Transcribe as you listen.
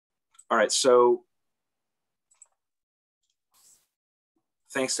All right, so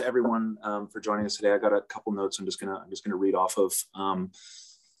thanks to everyone for joining us today. I got a couple notes I'm just gonna read off of.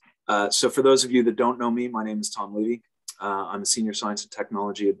 So for those of you that don't know me, my name is Tom Levy. I'm a Senior Science and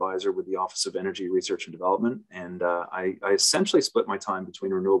Technology Advisor with the Office of Energy Research and Development, and I essentially split my time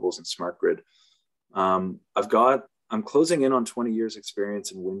between renewables and smart grid. I'm closing in on 20 years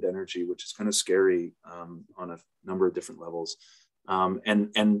experience in wind energy, which is kind of scary on a number of different levels.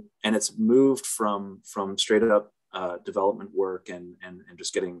 And it's moved from straight up development work and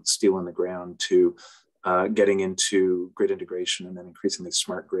just getting steel in the ground to getting into grid integration and then increasingly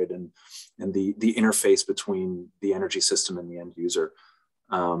smart grid and the interface between the energy system and the end user.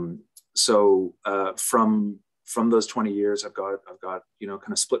 So from those 20 years, I've got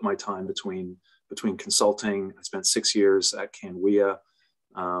kind of split my time between consulting. I spent 6 years at CWERN.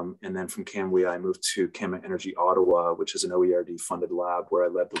 And then from CWERN, I moved to Chem Energy Ottawa, which is an OERD funded lab where I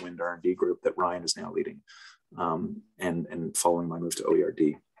led the wind R&D group that Ryan is now leading, and following my move to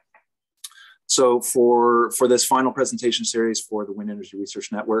OERD. So for this final presentation series for the Wind Energy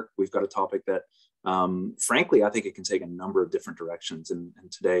Research Network, we've got a topic that, frankly, I think it can take a number of different directions. And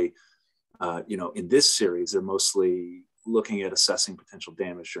today, in this series, they're mostly looking at assessing potential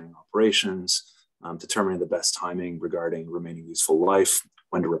damage during operations, determining the best timing regarding remaining useful life,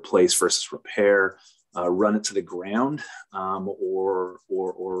 when to replace versus repair, run it to the ground, or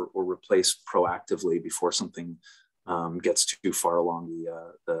replace proactively before something gets too far along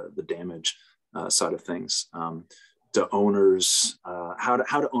the damage side of things. To owners, how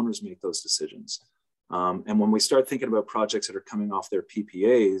do owners make those decisions? And when we start thinking about projects that are coming off their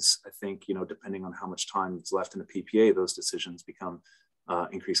PPAs, I think, depending on how much time is left in a PPA, those decisions become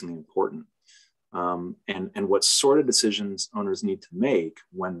increasingly important. And what sort of decisions owners need to make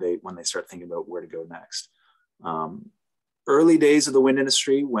when they start thinking about where to go next. Early days of the wind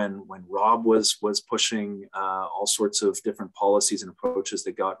industry, when Rob was pushing all sorts of different policies and approaches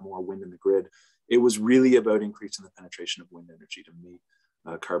that got more wind in the grid, it was really about increasing the penetration of wind energy to meet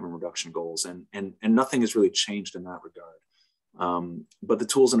carbon reduction goals, and nothing has really changed in that regard. But the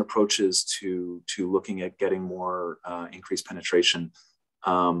tools and approaches to looking at getting more increased penetration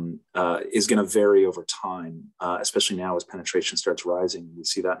is going to vary over time, especially now as penetration starts rising. We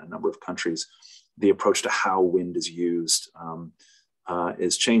see that in a number of countries. The approach to how wind is used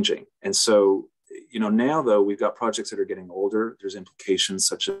is changing. And so, now though, we've got projects that are getting older. There's implications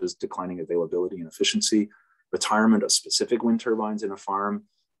such as declining availability and efficiency, retirement of specific wind turbines in a farm,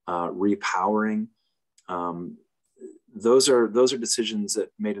 repowering. Those are decisions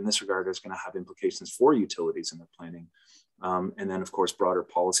that made in this regard is going to have implications for utilities in their planning. And then, of course, broader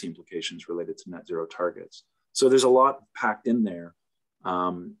policy implications related to net zero targets. So there's a lot packed in there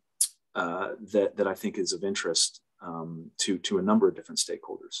that I think is of interest to a number of different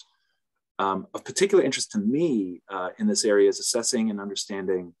stakeholders. Of particular interest to me in this area is assessing and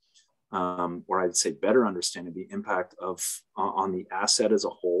understanding, or I'd say better understanding, the impact on the asset as a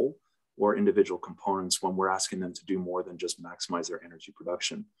whole or individual components when we're asking them to do more than just maximize their energy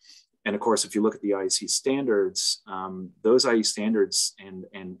production. And of course, if you look at the IEC standards, those IEC standards and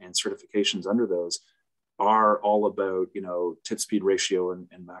certifications under those are all about, tip speed ratio and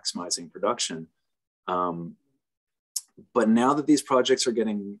maximizing production. But now that these projects are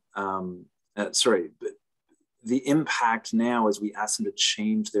getting, the impact now is we ask them to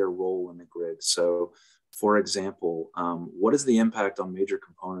change their role in the grid. So for example, what is the impact on major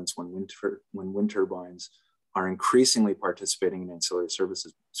components when wind turbines are increasingly participating in ancillary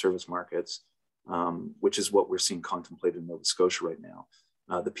service markets, which is what we're seeing contemplated in Nova Scotia right now.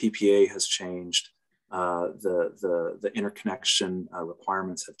 The PPA has changed. The interconnection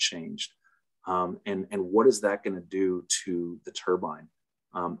requirements have changed. And what is that going to do to the turbine?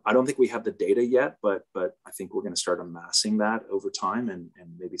 I don't think we have the data yet, but I think we're going to start amassing that over time and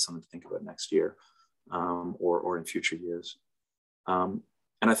maybe something to think about next year or in future years.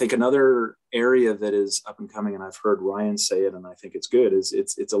 And I think another area that is up and coming, and I've heard Ryan say it, and I think it's good, is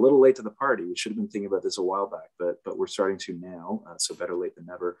it's a little late to the party. We should have been thinking about this a while back, but we're starting to now, so better late than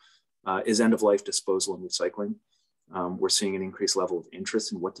never, is end-of-life disposal and recycling. We're seeing an increased level of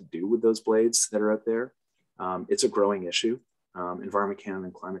interest in what to do with those blades that are out there. It's a growing issue. Environment Canada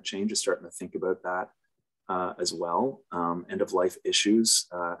and climate change is starting to think about that as well. End-of-life issues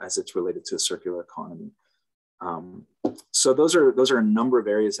as it's related to a circular economy. So those are a number of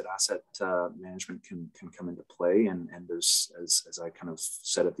areas that asset management can come into play, and there's, as I kind of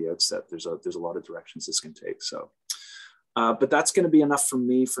said at the outset, there's a lot of directions this can take. So, but that's going to be enough for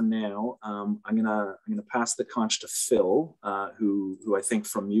me for now. I'm gonna pass the conch to Phil, who I think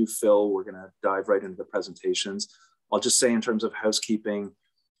from you, Phil, we're gonna dive right into the presentations. I'll just say in terms of housekeeping,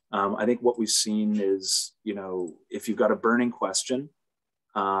 I think what we've seen is, you know, if you've got a burning question,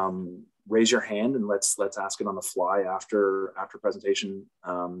 raise your hand and let's ask it on the fly after presentation.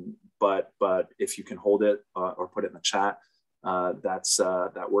 But if you can hold it or put it in the chat,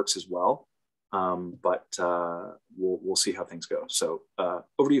 that works as well. But we'll see how things go. So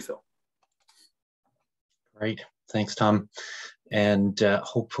over to you, Phil. Great, thanks, Tom. And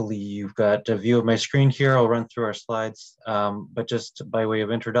hopefully you've got a view of my screen here. I'll run through our slides. But just by way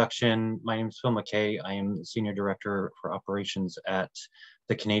of introduction, my name is Phil McKay. I am the Senior Director for Operations at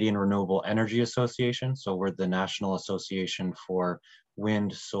the Canadian Renewable Energy Association. So we're the National Association for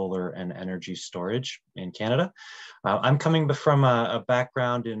Wind, Solar, and Energy Storage in Canada. I'm coming from a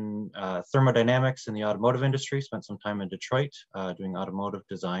background in thermodynamics in the automotive industry, spent some time in Detroit doing automotive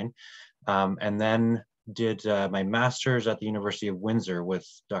design, and then did my master's at the University of Windsor with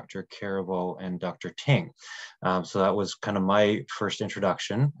Dr. Caraveau and Dr. Ting. So that was kind of my first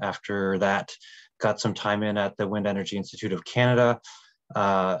introduction. After that, got some time in at the Wind Energy Institute of Canada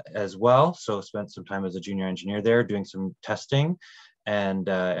as well. So spent some time as a junior engineer there doing some testing,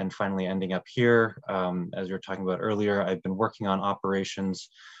 and finally ending up here. As we were talking about earlier, I've been working on operations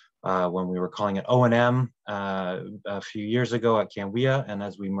when we were calling it O&M a few years ago at CanWEA, and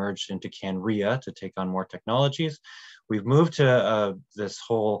as we merged into CanREA to take on more technologies, we've moved to this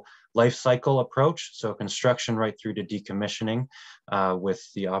whole life cycle approach, so construction right through to decommissioning with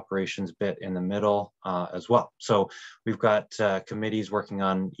the operations bit in the middle as well. So we've got committees working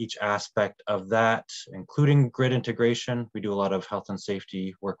on each aspect of that, including grid integration. We do a lot of health and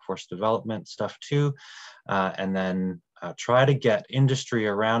safety, workforce development stuff too, and then try to get industry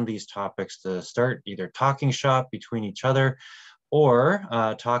around these topics to start either talking shop between each other or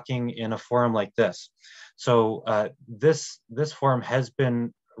talking in a forum like this. So this forum has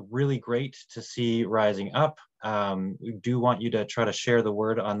been really great to see rising up. We do want you to try to share the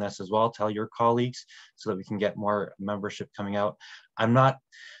word on this as well, tell your colleagues so that we can get more membership coming out. I'm not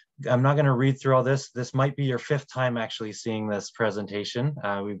going to read through all this. This might be your fifth time actually seeing this presentation.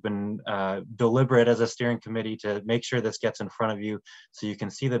 We've been deliberate as a steering committee to make sure this gets in front of you so you can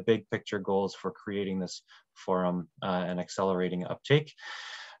see the big picture goals for creating this forum and accelerating uptake.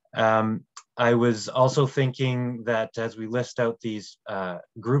 I was also thinking that as we list out these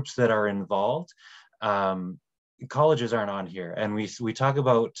groups that are involved, colleges aren't on here, and we talk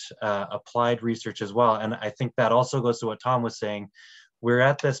about applied research as well. And I think that also goes to what Tom was saying. We're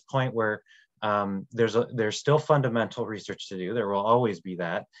at this point where there's still fundamental research to do. There will always be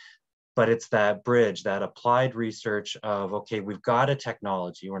that, but it's that bridge, that applied research of, okay, we've got a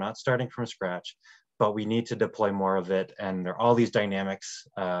technology, we're not starting from scratch, but we need to deploy more of it. And there are all these dynamics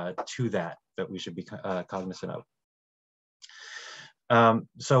to that we should be cognizant of.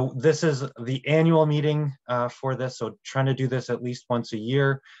 So this is the annual meeting for this. So trying to do this at least once a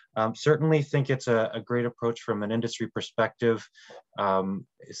year. Certainly think it's a great approach from an industry perspective,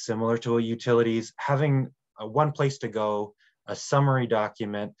 similar to utilities, having one place to go, a summary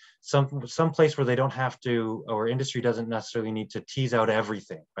document, some place where they don't have to, or industry doesn't necessarily need to tease out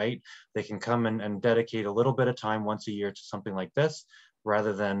everything, right? They can come and dedicate a little bit of time once a year to something like this,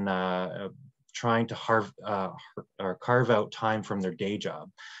 rather than trying to carve out time from their day job,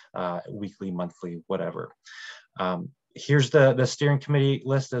 weekly, monthly, whatever. Here's the steering committee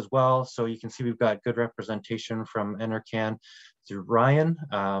list as well. So you can see we've got good representation from NRCan through Ryan,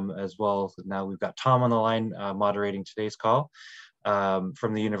 as well. Now we've got Tom on the line moderating today's call.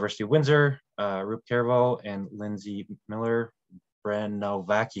 From the University of Windsor, Rup Caraveau and Lindsay Miller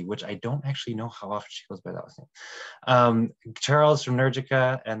Branovaki, which I don't actually know how often she goes by that last name. Charles from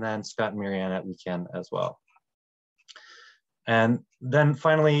Nergica, and then Scott and Marianne at WeCan as well. And then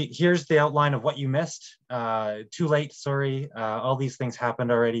finally, here's the outline of what you missed. Too late, sorry. All these things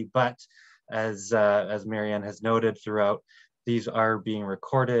happened already, but as Marianne has noted throughout, these are being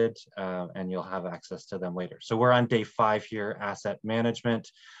recorded and you'll have access to them later. So we're on day 5 here, asset management.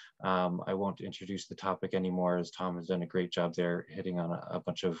 I won't introduce the topic anymore, as Tom has done a great job there hitting on a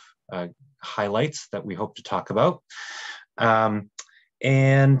bunch of highlights that we hope to talk about. I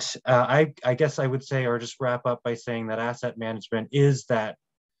guess I would say, or just wrap up by saying that asset management is that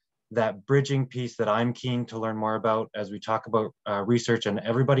bridging piece that I'm keen to learn more about as we talk about research, and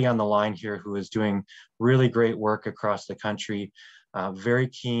everybody on the line here who is doing really great work across the country, very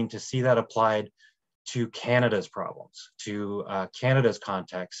keen to see that applied to Canada's problems, to Canada's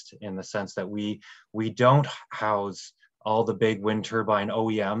context, in the sense that we don't house all the big wind turbine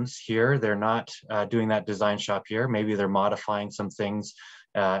OEMs here. They're not doing that design shop here. Maybe they're modifying some things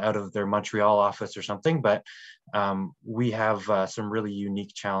out of their Montreal office or something, but we have some really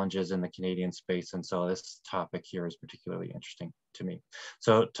unique challenges in the Canadian space. And so this topic here is particularly interesting to me.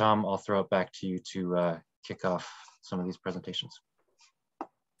 So Tom, I'll throw it back to you to kick off some of these presentations.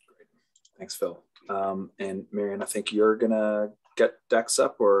 Great. Thanks, Phil. And Marian, I think you're gonna get Dex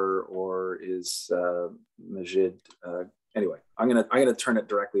up, or is Majid? Anyway, I'm gonna turn it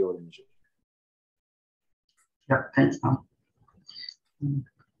directly over to Majid. Yeah, thanks, Tom.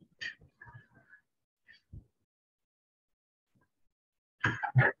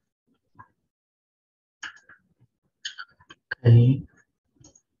 Okay.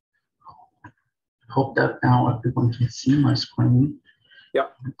 Hope that now everyone can see my screen. Yeah.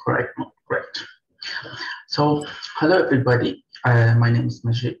 Correct. Great. So, hello everybody. My name is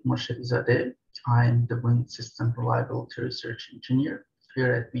Majid Morshedizadeh. I'm the Wind System Reliability Research Engineer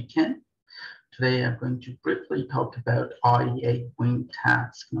here at WECAN. Today, I'm going to briefly talk about IEA wind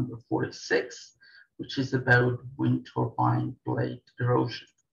task number 46, which is about wind turbine blade erosion.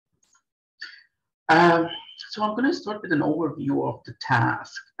 So I'm going to start with an overview of the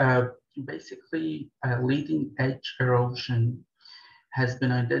task. Basically, leading edge erosion has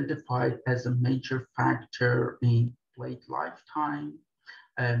been identified as a major factor in blade lifetime,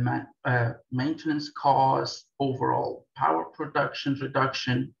 maintenance costs, overall power production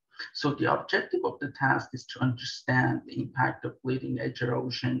reduction. So the objective of the task is to understand the impact of leading edge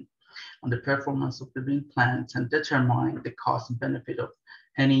erosion on the performance of the wind plants and determine the cost and benefit of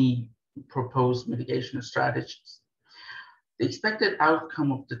any proposed mitigation strategies. The expected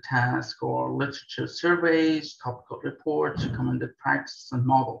outcome of the task are literature surveys, topical reports, recommended practices, and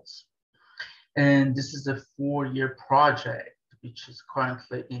models. And this is a 4-year project, which is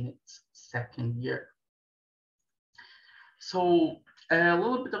currently in its 2nd year. So a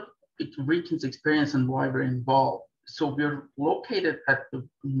little bit of WECAN's experience and why we're involved. So we're located at the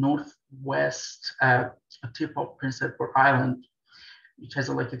northwest tip of Prince Edward Island, which has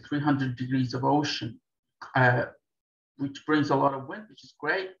like a 300 degrees of ocean, which brings a lot of wind, which is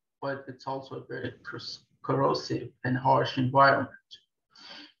great, but it's also a very corrosive and harsh environment.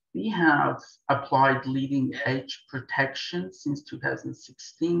 We have applied leading edge protection since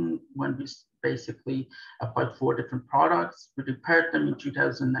 2016, when we basically applied 4 different products. We repaired them in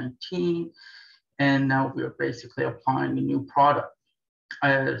 2019, and now we are basically applying a new product.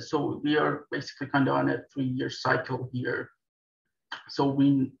 So we are basically kind of on a 3-year cycle here. So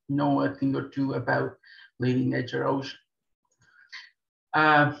we know a thing or two about leading edge erosion.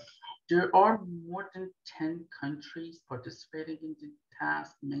 There are more than 10 countries participating in the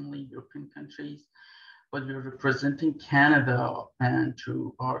task, mainly European countries, but we're representing Canada and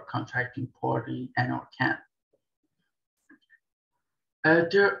to our contracting party, NRCan.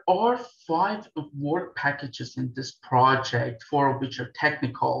 There are 5 work packages in this project, 4 of which are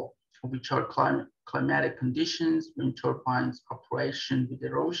technical, which are climatic conditions, wind turbines operation with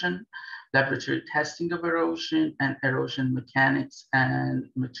erosion, laboratory testing of erosion, and erosion mechanics and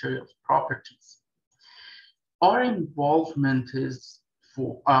materials properties. Our involvement is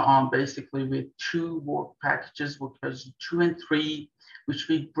basically with 2 work packages, work packages 2 and 3, which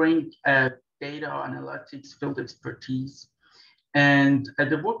we bring data analytics field expertise. And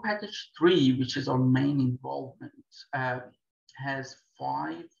the work package 3, which is our main involvement, has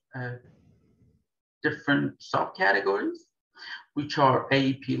 5 different subcategories, which are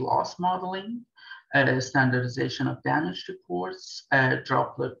AEP loss modeling, standardization of damage reports,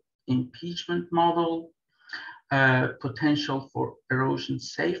 droplet impeachment model, potential for erosion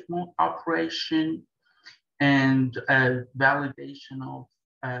safe mode operation, and validation of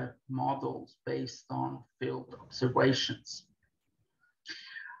models based on field observations.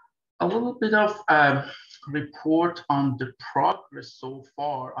 A little bit of report on the progress so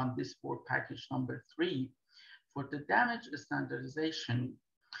far on this work package number 3. For the damage standardization,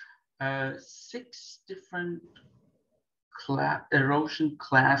 6 different erosion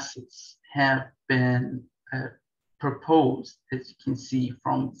classes have been proposed, as you can see,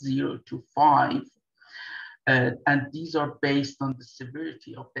 from 0 to 5. And these are based on the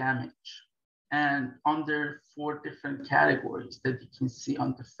severity of damage. And under 4 different categories that you can see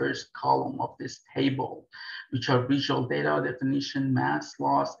on the first column of this table, which are visual data definition, mass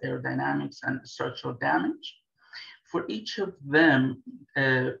loss, aerodynamics, and structural damage. For each of them,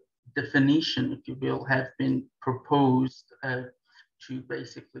 definition, if you will, have been proposed to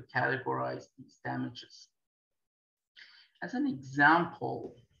basically categorize these damages. As an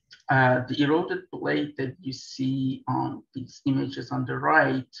example, the eroded blade that you see on these images on the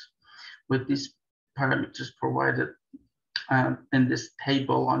right, with these parameters provided in this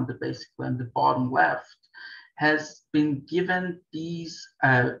table on the basically on the bottom left, has been given these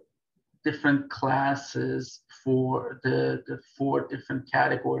different classes for the 4 different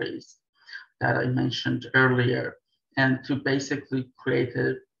categories that I mentioned earlier, and to basically create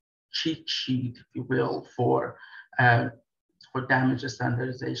a cheat sheet, if you will, for damage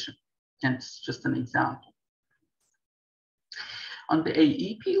standardization. And it's just an example. On the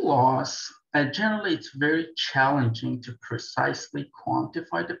AEP loss, generally it's very challenging to precisely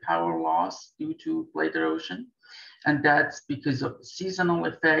quantify the power loss due to blade erosion. And that's because of seasonal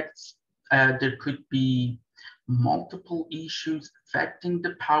effects. There could be multiple issues affecting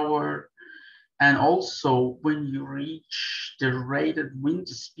the power. And also when you reach the rated wind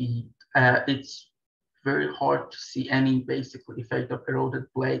speed, it's very hard to see any basically effect of eroded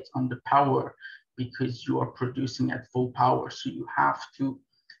blades on the power because you are producing at full power. So you have to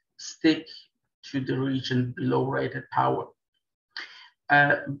stick to the region below rated power.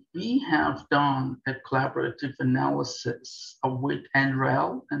 We have done a collaborative analysis with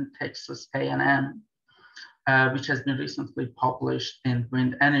NREL and Texas A&M, which has been recently published in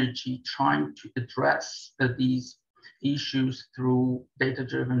Wind Energy, trying to address these issues through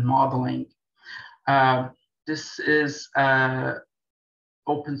data-driven modeling. This is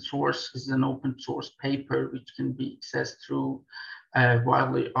open source, is an open source paper which can be accessed through a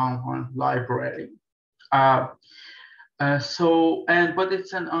widely online library. But it's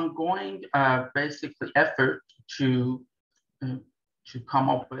an ongoing basically effort to come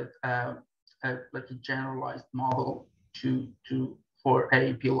up with like a generalized model for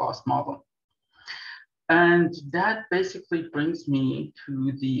AEP loss model. And that basically brings me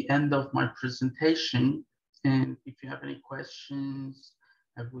to the end of my presentation. And if you have any questions,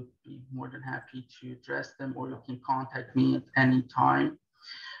 I would be more than happy to address them, or you can contact me at any time.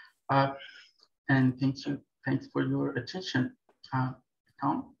 And thanks for your attention.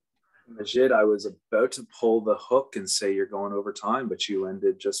 Tom? Majid, I was about to pull the hook and say you're going over time, but you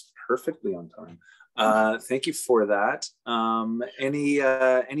ended just perfectly on time. Thank you for that.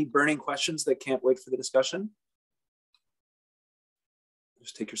 Any burning questions that can't wait for the discussion?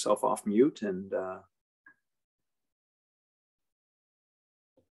 Just take yourself off mute and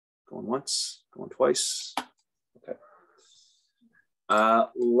going once, going twice. Okay.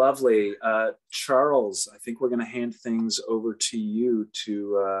 Lovely. Charles, I think we're going to hand things over to you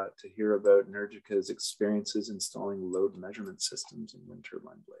to hear about Energica's experiences installing load measurement systems in wind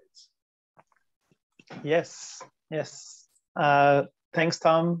turbine blades. Yes. Thanks,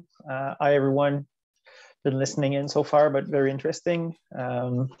 Tom. Hi, everyone. Been listening in so far, but very interesting.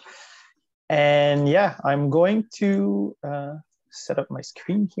 And yeah, I'm going to set up my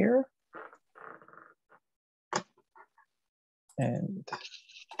screen here. And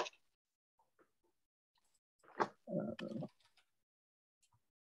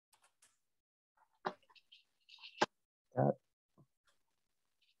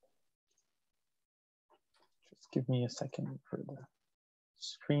just give me a second for the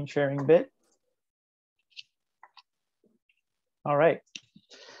screen sharing bit. All right.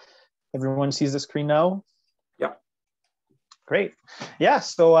 Everyone sees the screen now? Yeah. Great. Yeah,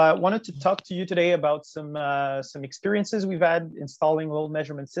 so I wanted to talk to you today about some experiences we've had installing load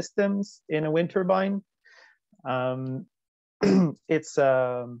measurement systems in a wind turbine. It's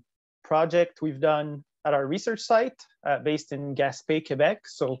a project we've done at our research site based in Gaspé, Quebec.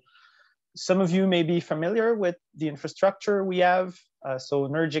 So some of you may be familiar with the infrastructure we have. So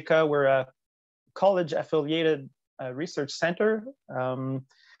Energica, we're a college-affiliated research center,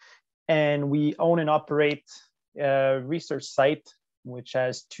 and we own and operate a research site which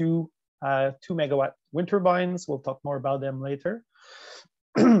has two 2-megawatt wind turbines. We'll talk more about them later.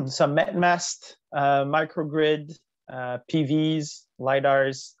 Some MetMast, microgrid, PVs,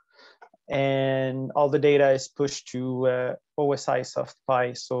 LiDARs, and all the data is pushed to OSI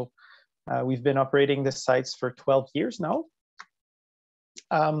SoftPi. So we've been operating the sites for 12 years now.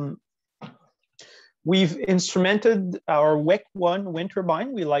 We've instrumented our WEC-1 wind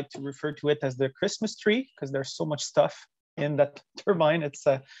turbine. We like to refer to it as the Christmas tree because there's so much stuff in that turbine. It's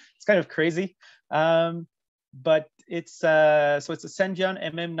kind of crazy, but it's a Senvion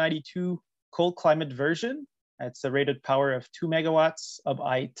MM92 cold climate version. It's a rated power of 2 megawatts, of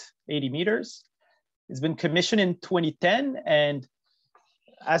height 80 meters. It's been commissioned in 2010, and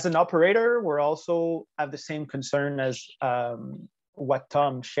as an operator, we're also have the same concern as what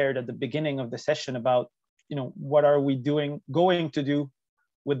Tom shared at the beginning of the session about, what are we going to do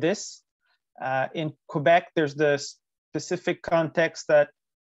with this? In Quebec, there's the specific context that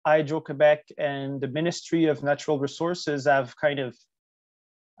Hydro-Quebec and the Ministry of Natural Resources have kind of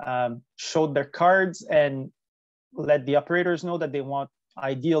showed their cards and let the operators know that they want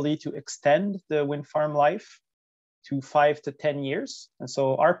ideally to extend the wind farm life to 5 to 10 years. And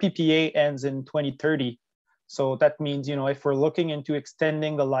so our PPA ends in 2030. So that means, if we're looking into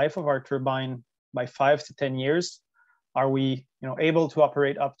extending the life of our turbine by 5 to 10 years, are we, able to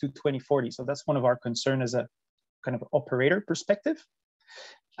operate up to 2040? So that's one of our concerns as a kind of operator perspective.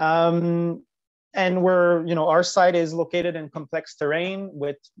 And our site is located in complex terrain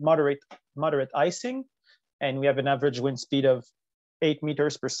with moderate icing, and we have an average wind speed of 8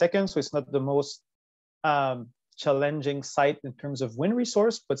 meters per second. So it's not the most challenging site in terms of wind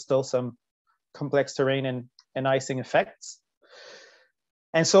resource, but still some complex terrain and icing effects.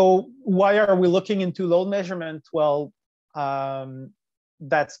 And so why are we looking into load measurement? Well,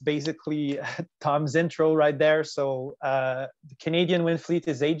 that's basically Tom's intro right there. So the Canadian wind fleet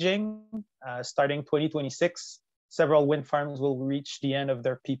is aging. Starting 2026, several wind farms will reach the end of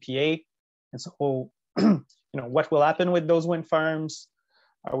their PPA. And so, what will happen with those wind farms?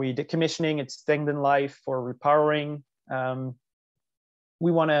 Are we decommissioning, extending life, or repowering?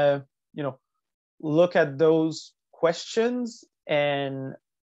 We want to, look at those questions and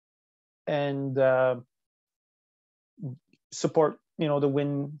support, the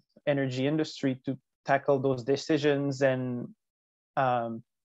wind energy industry to tackle those decisions and,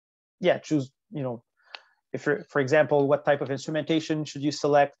 choose, if, for example, what type of instrumentation should you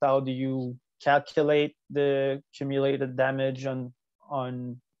select? How do you calculate the accumulated damage on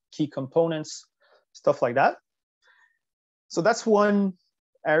key components, stuff like that. So that's one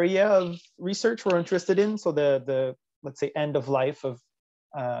area of research we're interested in. So the let's say end of life of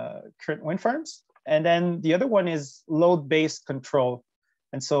current wind farms. And then the other one is load-based control.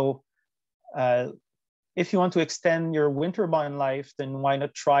 And so if you want to extend your wind turbine life, then why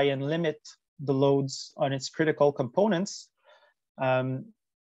not try and limit the loads on its critical components?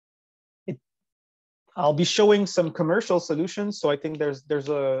 I'll be showing some commercial solutions. So I think there's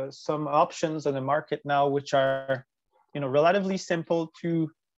some options on the market now which are relatively simple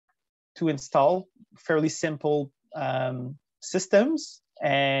to install, fairly simple systems,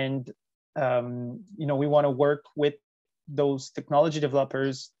 and we want to work with those technology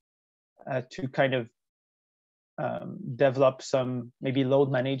developers to kind of develop some maybe load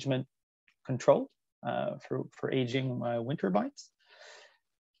management control for aging wind turbines.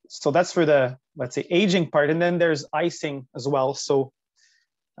 So that's for the, let's say, aging part. And then there's icing as well. So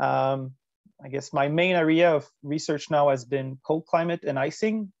I guess my main area of research now has been cold climate and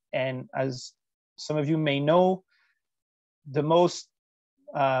icing. And as some of you may know, the most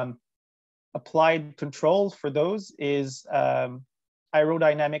applied control for those is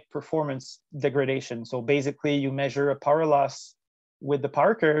aerodynamic performance degradation. So basically you measure a power loss with the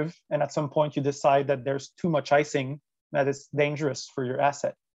power curve, and at some point you decide that there's too much icing that is dangerous for your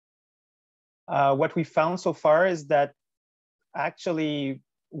asset. What we found so far is that actually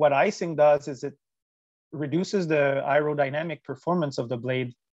what icing does is it reduces the aerodynamic performance of the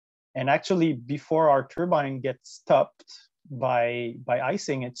blade. And actually before our turbine gets stopped by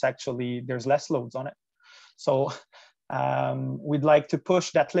icing, it's actually, there's less loads on it. So we'd like to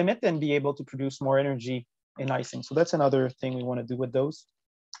push that limit and be able to produce more energy in icing. So that's another thing we want to do with those.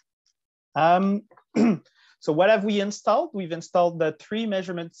 So what have we installed? We've installed the 3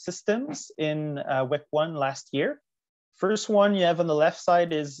 measurement systems in WEC 1 last year. First one you have on the left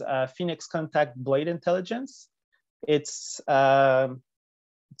side is Phoenix Contact Blade Intelligence. It's a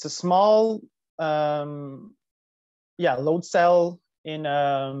small load cell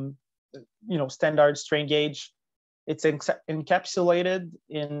in standard strain gauge. It's encapsulated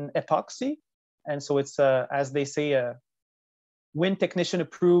in epoxy, and so it's as they say, a wind technician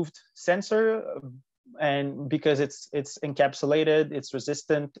approved sensor. And because it's encapsulated, it's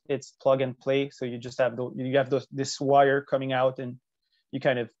resistant, it's plug and play. So you just have this wire coming out, and you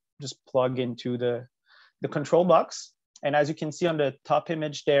kind of just plug into the control box. And as you can see on the top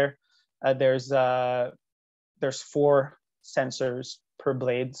image there, there's 4 sensors per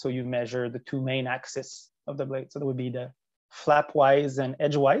blade. So you measure the 2 main axes of the blade. So that would be the flap-wise and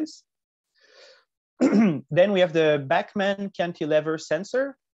edge-wise. Then we have the Bachmann cantilever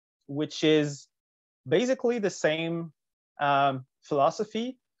sensor, which is basically the same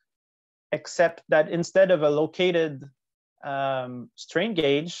philosophy, except that instead of a located strain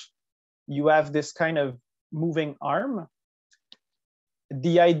gauge, you have this kind of moving arm.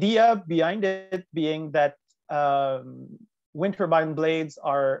 The idea behind it being that wind turbine blades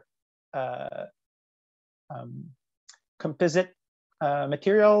are composite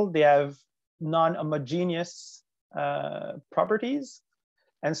material. They have non-homogeneous properties.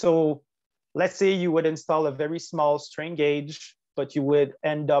 And so let's say you would install a very small strain gauge, but you would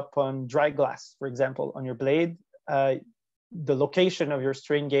end up on dry glass, for example, on your blade. The location of your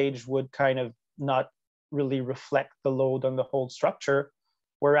strain gauge would kind of not really reflect the load on the whole structure.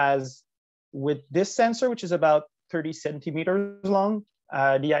 Whereas with this sensor, which is about 30 centimeters long,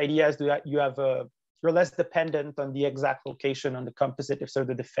 the idea is that you're less dependent on the exact location on the composite if there's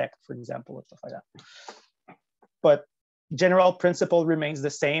a defect, for example, or stuff like that. But general principle remains the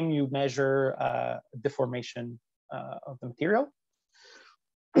same. You measure deformation of the material.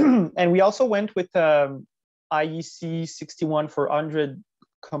 And we also went with IEC 61400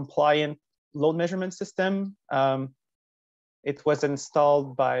 compliant load measurement system. It was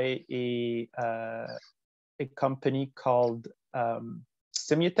installed by a company called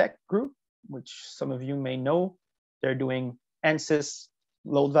Simutech Group, which some of you may know. They're doing ANSYS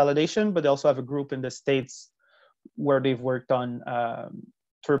load validation, but they also have a group in the States where they've worked on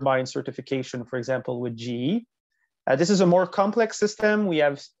turbine certification, for example, with GE. This is a more complex system. We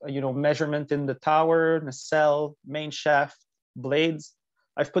have, measurement in the tower, nacelle, main shaft, blades.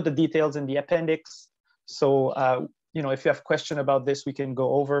 I've put the details in the appendix. So, if you have a question about this, we can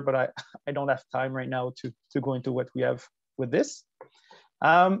go over, but I don't have time right now to go into what we have with this.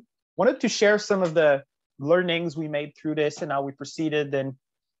 Wanted to share some of the learnings we made through this and how we proceeded, and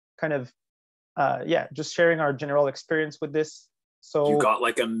kind of, just sharing our general experience with this. So you got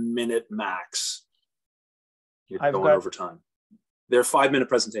like a minute max. You're going over time. They're 5-minute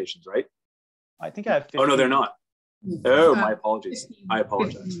presentations, right? I think I have 15. Oh, no, they're not. Oh, my apologies. I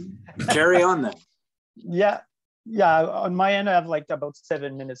apologize. Carry on then. Yeah. On my end, I have like about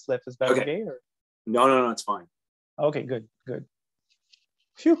 7 minutes left. Is that okay? Or? No, it's fine. Okay, good.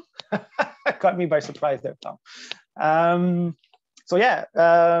 Phew. Caught me by surprise there, Tom.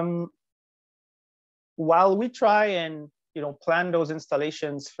 While we try and plan those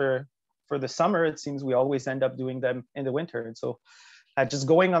installations for the summer, it seems we always end up doing them in the winter. And so just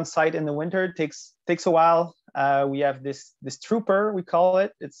going on site in the winter takes a while. We have this trooper, we call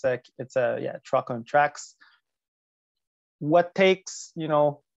it. It's a truck on tracks. What takes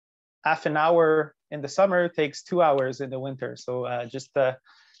half an hour in the summer takes 2 hours in the winter. So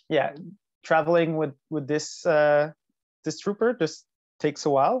traveling with this trooper just takes a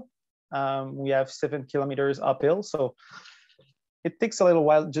while. We have 7 kilometers uphill, so it takes a little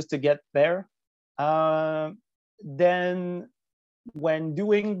while just to get there. Then when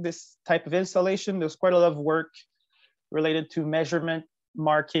doing this type of installation, there's quite a lot of work related to measurement,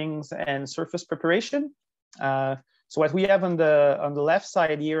 markings, and surface preparation. So what we have on the left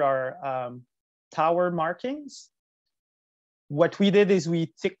side here are tower markings. What we did is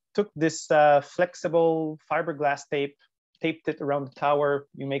we took this flexible fiberglass tape, taped it around the tower.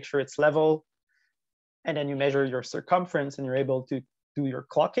 You make sure it's level, and then you measure your circumference, and you're able to do your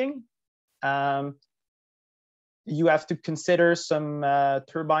clocking. You have to consider some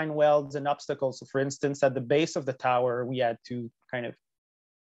turbine welds and obstacles. So for instance, at the base of the tower, we had to kind of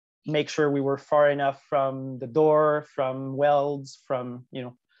make sure we were far enough from the door, from welds, from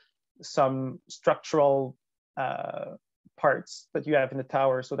some structural parts that you have in the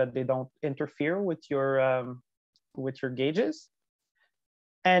tower, so that they don't interfere with your gauges.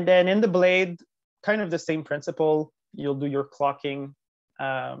 And then in the blade, kind of the same principle. You'll do your clocking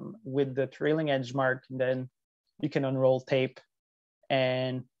with the trailing edge mark, and then you can unroll tape,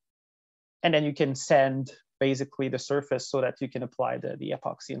 and then you can sand basically the surface so that you can apply the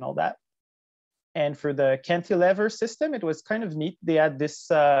epoxy and all that. And for the cantilever system, it was kind of neat. They had this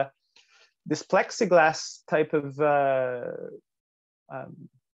plexiglass type of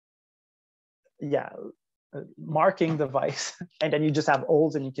marking device, and then you just have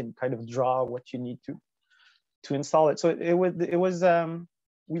holes, and you can kind of draw what you need to install it. So it was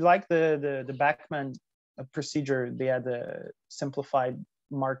we like the Bachmann procedure. They had the simplified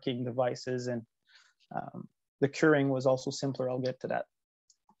marking devices, and the curing was also simpler. I'll get to that.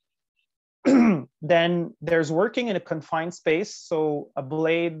 Then there's working in a confined space. So a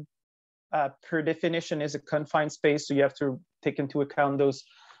blade, per definition, is a confined space. So you have to take into account those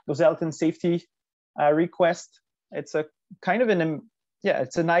health and safety requests. It's a kind of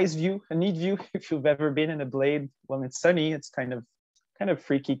it's a nice view, a neat view. If you've ever been in a blade when it's sunny, it's kind of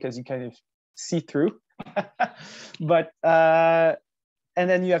freaky because you kind of see through. But and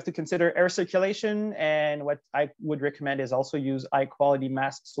then you have to consider air circulation, and what I would recommend is also use high quality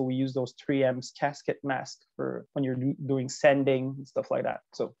masks. So we use those 3M's casket mask for when you're doing sanding and stuff like that.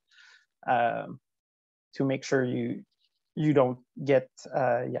 So to make sure you don't get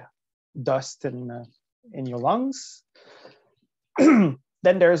dust in your lungs. Then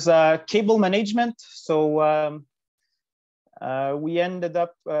there's cable management. So we ended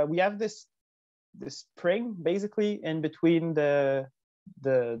up we have this spring basically in between the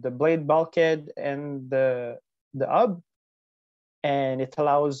blade bulkhead and the hub, and it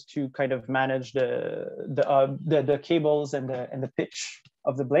allows to kind of manage the cables and the pitch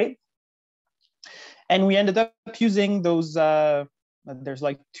of the blade. And we ended up using those. There's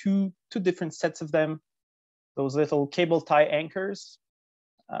like two different sets of them. Those little cable tie anchors.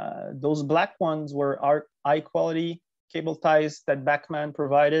 Those black ones were our high quality cable ties that Bachmann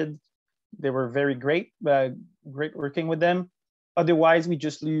provided. They were very great, great working with them. Otherwise, we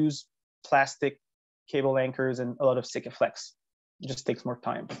just use plastic cable anchors and a lot of Sikaflex. It just takes more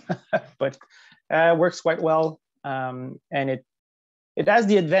time, but works quite well. And it has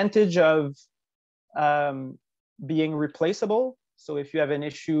the advantage of being replaceable. So if you have an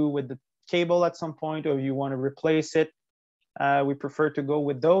issue with the cable at some point, or you want to replace it, we prefer to go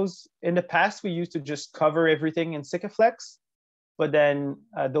with those. In the past, we used to just cover everything in Sikaflex, but then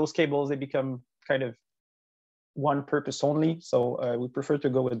those cables, they become kind of one purpose only. So we prefer to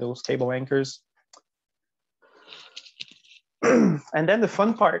go with those cable anchors. And then the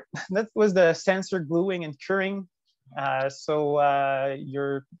fun part, that was the sensor gluing and curing. So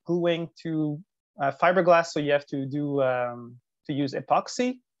you're gluing to fiberglass, so you have to use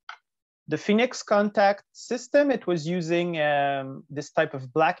epoxy. The Phoenix contact system, it was using this type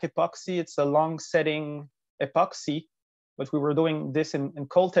of black epoxy. It's a long setting epoxy, but we were doing this in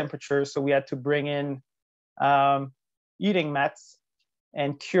cold temperatures, so we had to bring in heating mats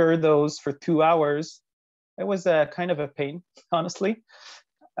and cure those for 2 hours. It was a kind of a pain, honestly.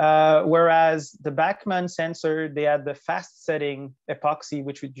 Whereas the Bachmann sensor, they had the fast setting epoxy,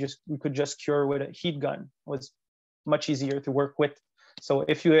 which we could just cure with a heat gun. It was much easier to work with. So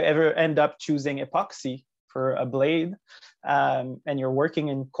if you ever end up choosing epoxy for a blade, and you're working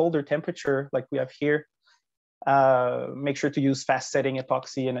in colder temperature like we have here, make sure to use fast setting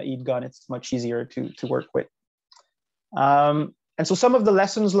epoxy and a heat gun. It's much easier to work with. And so some of the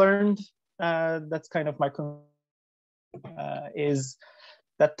lessons learned, that's kind of my is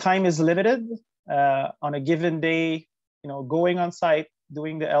that time is limited. On a given day, going on site,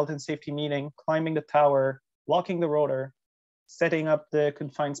 doing the health and safety meeting, climbing the tower, locking the rotor, setting up the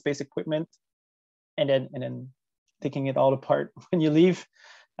confined space equipment, and then taking it all apart when you leave,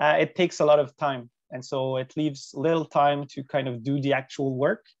 it takes a lot of time. And so it leaves little time to kind of do the actual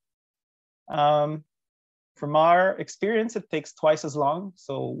work. From our experience, it takes twice as long.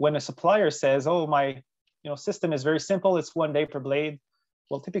 So when a supplier says, oh, my system is very simple, it's 1 day per blade.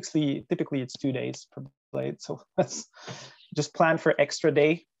 Well, typically it's 2 days per blade. So let's just plan for extra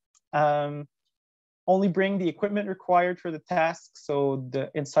day. Only bring the equipment required for the task. So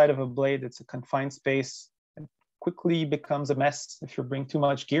the inside of a blade, it's a confined space. It quickly becomes a mess if you bring too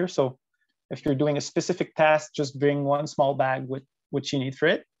much gear. So if you're doing a specific task, just bring one small bag with what you need for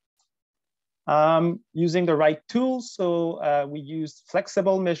it. Using the right tools. So we used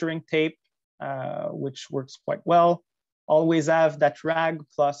flexible measuring tape, which works quite well. Always have that rag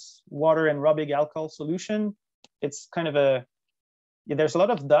plus water and rubbing alcohol solution. It's kind of there's a lot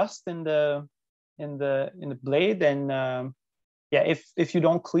of dust in the blade, and if you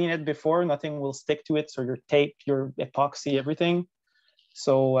don't clean it before, nothing will stick to it. So your tape, your epoxy, everything.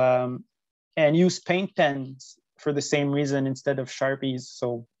 So and use paint pens for the same reason instead of Sharpies.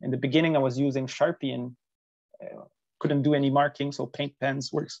 So in the beginning, I was using Sharpie and couldn't do any marking. So paint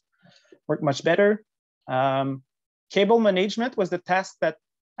pens work much better. Cable management was the task that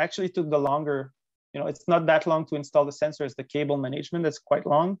actually took the longer. It's not that long to install the sensor as the cable management. That's quite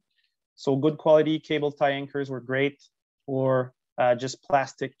long. So good quality cable tie anchors were great, or just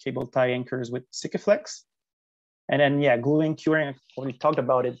plastic cable tie anchors with Sikaflex. And then, gluing, curing, I already talked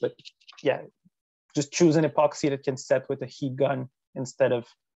about it, but just choose an epoxy that can set with a heat gun instead of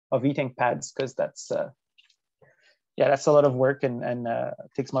heating pads, because that's a lot of work and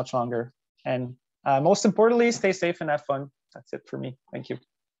takes much longer. And most importantly, stay safe and have fun. That's it for me. Thank you.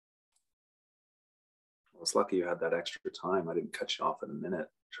 Well, it's lucky you had that extra time. I didn't cut you off in a minute,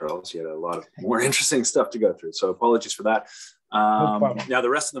 Charles. You had a lot of more interesting stuff to go through. So apologies for that. No problem. Now the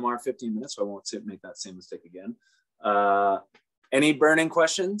rest of them are 15 minutes, so I won't make that same mistake again. Any burning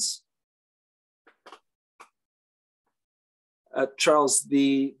questions? Charles,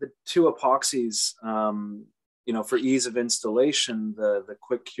 the two epoxies, for ease of installation, the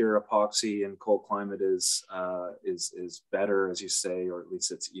quick cure epoxy in cold climate is better, as you say, or at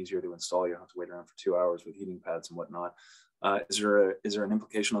least it's easier to install. You don't have to wait around for 2 hours with heating pads and whatnot. Is there an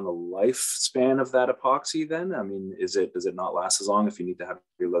implication on the lifespan of that epoxy then? I mean, does it not last as long if you need to have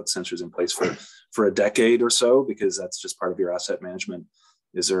your load sensors in place for a decade or so, because that's just part of your asset management?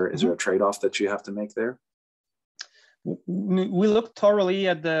 Is there a trade-off that you have to make there? We looked thoroughly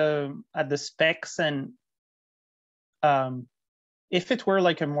at the specs, and if it were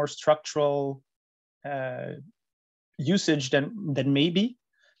like a more structural usage, then maybe.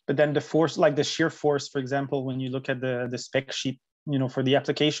 But then the force, like the shear force, for example, when you look at the spec sheet, you know, for the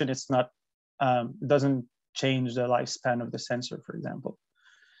application, it's not, it doesn't change the lifespan of the sensor, for example.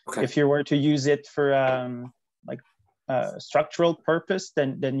 Okay. If you were to use it for structural purpose,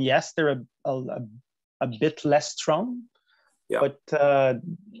 then yes, they're a bit less strong. Yeah. But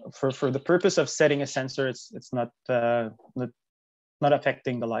for the purpose of setting a sensor, it's not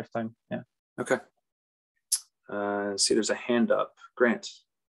affecting the lifetime. Yeah. Okay. See, there's a hand up. Grant.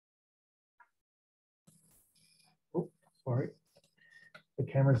 Oh, sorry. The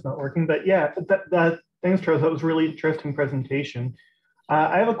camera's not working, but yeah, thanks, Charles. That was a really interesting presentation.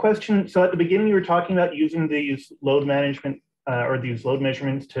 I have a question. So at the beginning, you were talking about using these load management or these load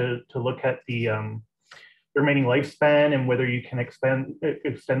measurements to look at the remaining lifespan and whether you can extend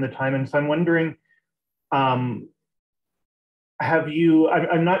the time. And so I'm wondering, I'm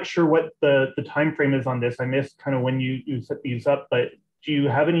not sure what the time frame is on this. I missed kind of when you set these up, but do you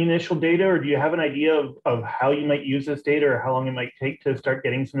have any initial data, or do you have an idea of how you might use this data, or how long it might take to start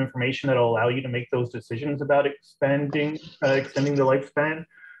getting some information that will allow you to make those decisions about extending the lifespan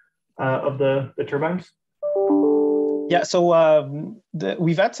of the turbines? Yeah, so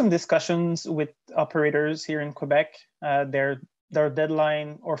we've had some discussions with operators here in Quebec. Their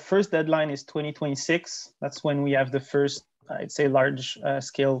deadline, or first deadline, is 2026. That's when we have the first, I'd say, large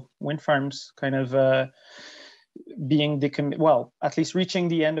scale wind farms kind of being at least reaching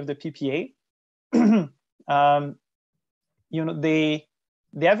the end of the PPA. You know, they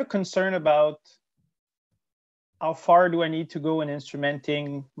have a concern about how far do I need to go in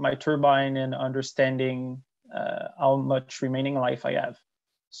instrumenting my turbine and understanding how much remaining life I have.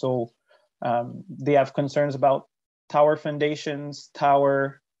 So they have concerns about tower foundations,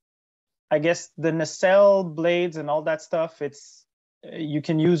 I guess the nacelle blades and all that stuff. You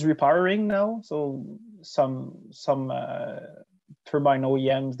can use repowering now. So some turbine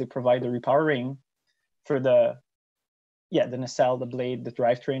OEMs, they provide the repowering for the nacelle, the blade, the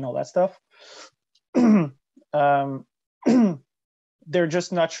drivetrain, all that stuff. They're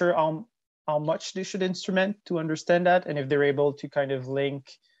just not sure how much they should instrument to understand that, and if they're able to kind of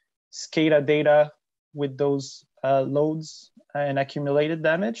link SCADA data with those loads and accumulated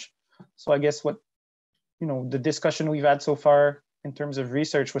damage. So I guess the discussion we've had so far in terms of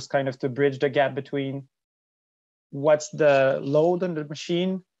research was kind of to bridge the gap between what's the load on the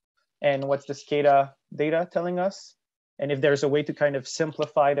machine and what's the SCADA data telling us, and if there's a way to kind of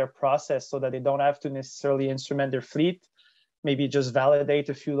simplify their process so that they don't have to necessarily instrument their fleet, maybe just validate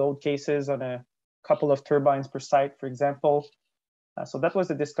a few load cases on a couple of turbines per site, for example. So that was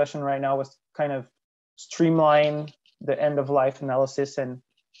the discussion right now, was kind of streamline the end of life analysis and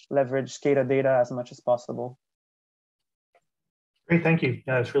leverage SCADA data as much as possible. Great, thank you.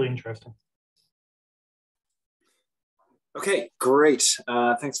 Yeah, it's really interesting. Okay, great.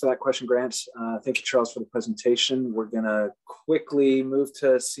 Thanks for that question, Grant. Thank you, Charles, for the presentation. We're gonna quickly move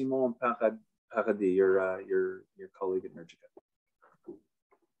to Simon Paradis, your colleague at Energica.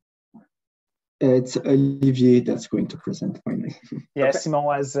 It's Olivier that's going to present finally. Yeah, Okay. Simon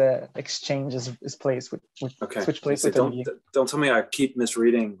has exchange his place with okay. Switch place with don't tell me I keep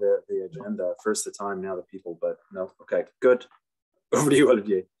misreading the agenda. First the time, now the people, but no. Okay, good. Over to you,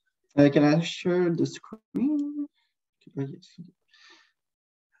 Olivier. Can I share the screen? Yes.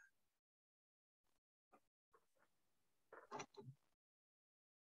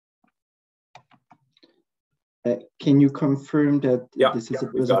 Can you confirm that this is a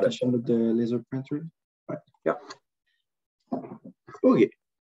presentation of the laser printer? Right. Yeah. Okay.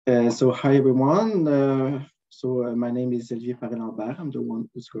 So hi everyone. My name is Olivier Paré-Lambert. I'm the one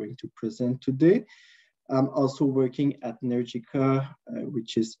who's going to present today. I'm also working at Energica,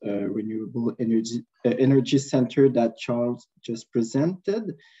 which is a renewable energy center that Charles just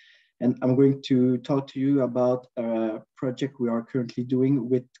presented. And I'm going to talk to you about a project we are currently doing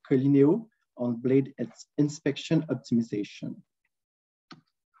with Colineo on blade inspection optimization.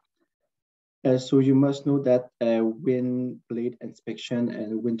 So you must know that wind blade inspection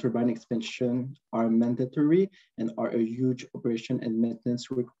and wind turbine expansion are mandatory and are a huge operation and maintenance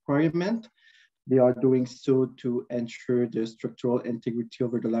requirement. They are doing so to ensure the structural integrity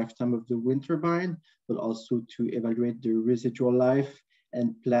over the lifetime of the wind turbine, but also to evaluate the residual life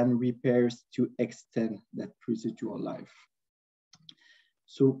and plan repairs to extend that residual life.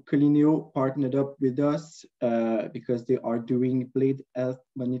 So Colineo partnered up with us because they are doing blade health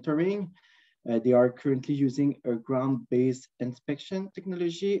monitoring. They are currently using a ground-based inspection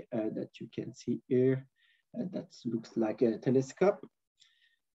technology that you can see here. That looks like a telescope.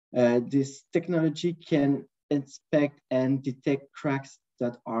 This technology can inspect and detect cracks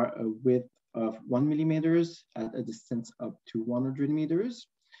that are width of 1 millimeters at a distance up to 100 meters.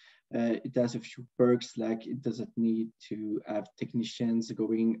 It has a few perks, like it doesn't need to have technicians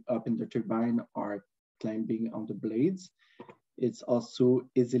going up in the turbine or climbing on the blades. It's also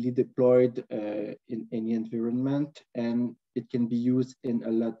easily deployed in any environment, and it can be used in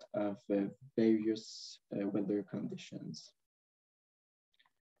a lot of various weather conditions.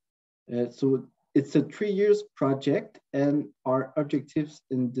 So it's a 3 years project, and our objectives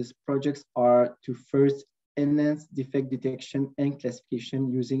in this project are to first enhance defect detection and classification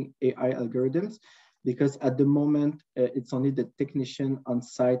using AI algorithms, because at the moment, it's only the technician on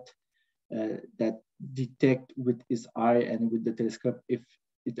site that detect with his eye and with the telescope if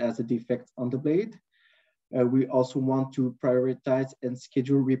it has a defect on the blade. We also want to prioritize and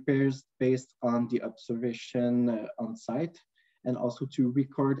schedule repairs based on the observation on site, and also to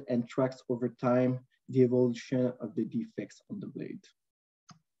record and track over time the evolution of the defects on the blade.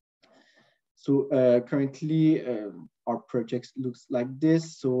 So currently, our project looks like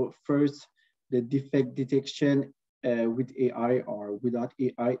this. So first, the defect detection with AI or without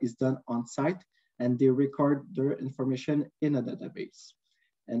AI is done on site, and they record their information in a database.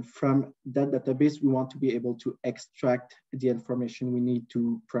 And from that database, we want to be able to extract the information we need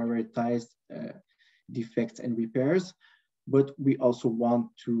to prioritize defects and repairs. But we also want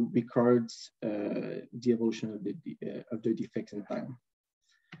to record the evolution of the defects in time.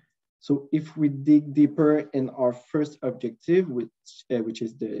 So if we dig deeper in our first objective, which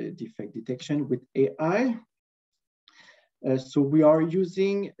is the defect detection with AI, so we are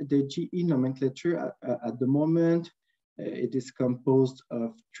using the GE nomenclature at the moment. It is composed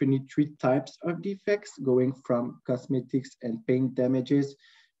of 23 types of defects, going from cosmetics and paint damages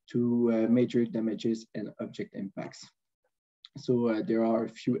to major damages and object impacts. So there are a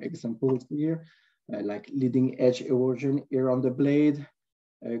few examples here, like leading edge erosion here on the blade,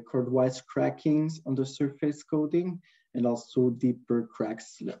 chordwise crackings on the surface coating, and also deeper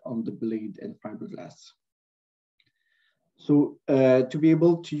cracks on the blade and fiberglass. So to be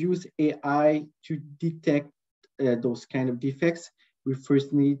able to use AI to detect those kind of defects, we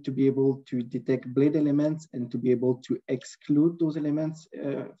first need to be able to detect blade elements and to be able to exclude those elements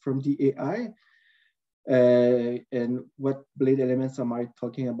from the AI. And what blade elements am I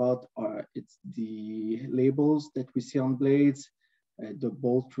talking about? It's the labels that we see on blades, the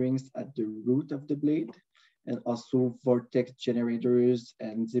bolt rings at the root of the blade, and also vortex generators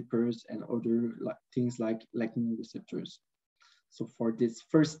and zippers and other things like lightning receptors. So for this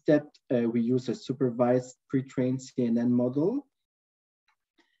first step, we use a supervised pre-trained CNN model.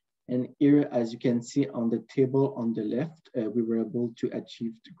 And here, as you can see on the table on the left, we were able to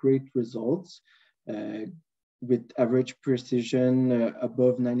achieve great results with average precision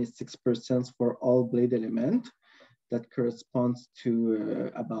above 96% for all blade element. That corresponds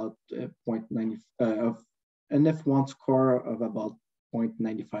to about 0.90 of an F1 score of about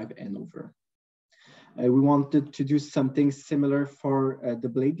 0.95 and over. We wanted to do something similar for the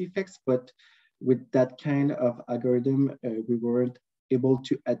blade defects, but with that kind of algorithm, we weren't able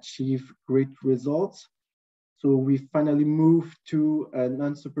to achieve great results. So we finally moved to a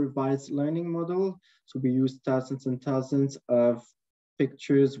non-supervised learning model. So we used thousands and thousands of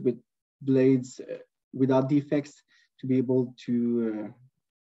pictures with blades without defects to be able to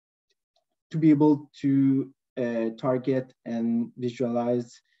target and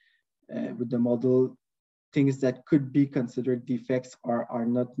visualize with the model things that could be considered defects or are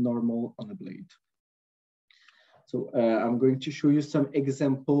not normal on a blade. So I'm going to show you some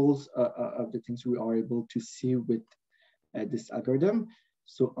examples of the things we are able to see with this algorithm.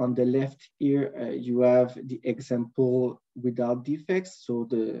 So on the left here, you have the example without defects. So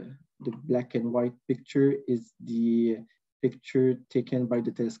the black and white picture is the picture taken by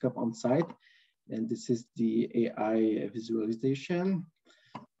the telescope on site. And this is the AI visualization.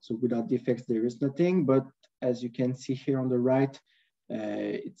 So without defects, there is nothing. But as you can see here on the right,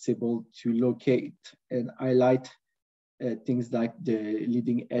 it's able to locate and highlight things like the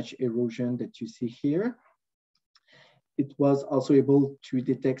leading edge erosion that you see here. It was also able to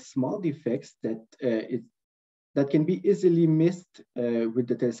detect small defects that can be easily missed with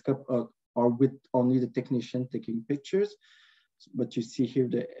the telescope or with only the technician taking pictures. But you see here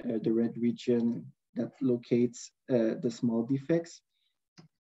the red region that locates the small defects.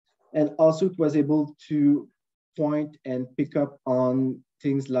 And also it was able to point and pick up on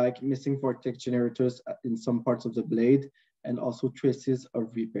things like missing vortex generators in some parts of the blade, and also traces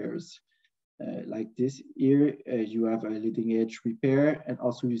of repairs. Like this here, you have a leading edge repair, and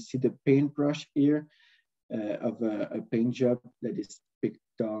also you see the paintbrush here of a paint job that is picked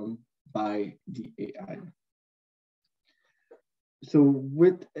on by the AI. So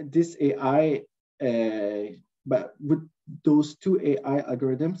with this AI, but with those two AI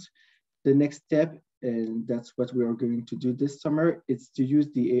algorithms, the next step, and that's what we are going to do this summer, is to use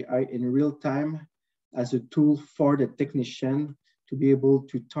the AI in real time as a tool for the technician to be able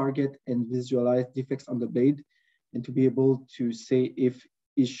to target and visualize defects on the blade, and to be able to say if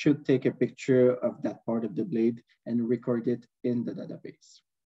he should take a picture of that part of the blade and record it in the database.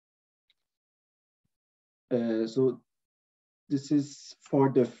 So this is for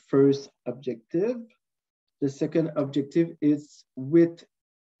the first objective. The second objective is with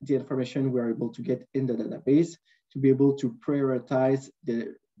the information we're able to get in the database to be able to prioritize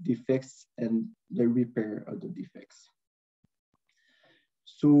the defects and the repair of the defects.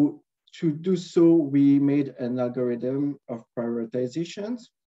 So to do so, we made an algorithm of prioritizations.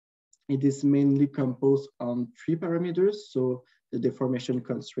 It is mainly composed on 3 parameters. So the deformation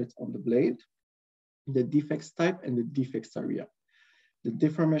constraints on the blade, the defects type, and the defects area. The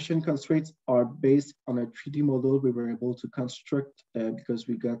deformation constraints are based on a 3D model we were able to construct because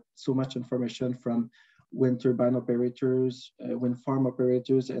we got so much information from wind turbine operators, wind farm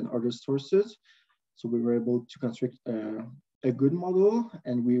operators, and other sources. So we were able to construct a good model,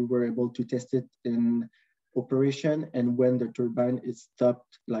 and we were able to test it in operation and when the turbine is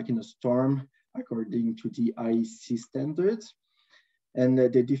stopped, like in a storm, according to the IEC standards. And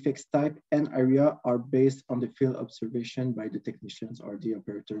the defects type and area are based on the field observation by the technicians or the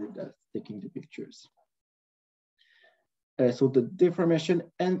operator that's taking the pictures. So the deformation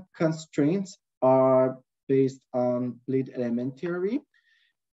and constraints are based on blade element theory,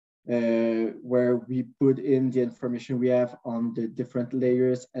 where we put in the information we have on the different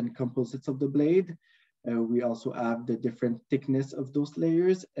layers and composites of the blade. We also have the different thickness of those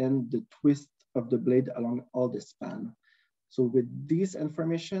layers and the twist of the blade along all the span. So with these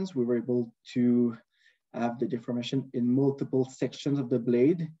informations, we were able to have the deformation in multiple sections of the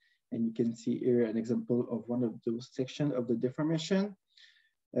blade. And you can see here an example of one of those sections of the deformation.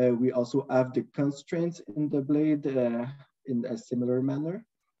 We also have the constraints in the blade in a similar manner.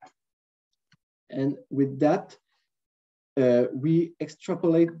 And with that, we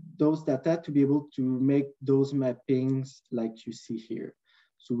extrapolate those data to be able to make those mappings like you see here.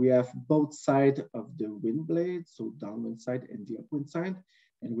 So we have both sides of the wind blade, so downwind side and the upwind side,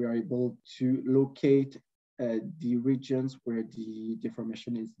 and we are able to locate the regions where the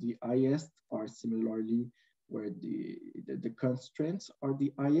deformation is the highest, or similarly where the constraints are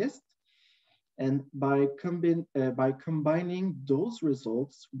the highest. And by combining those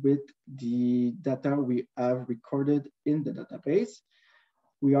results with the data we have recorded in the database,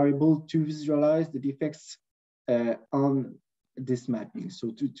 we are able to visualize the defects on this mapping. So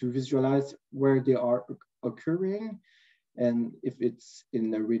to visualize where they are occurring, and if it's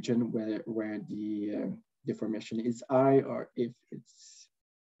in a region where the deformation is high, or if it's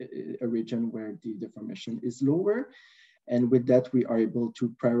a region where the deformation is lower. And with that, we are able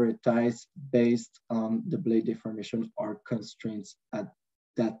to prioritize based on the blade deformation or constraints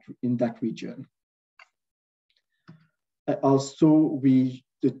in that region. Also,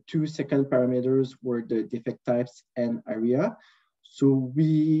 the 2 second parameters were the defect types and area. So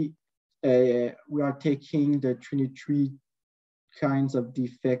we are taking the 23 kinds of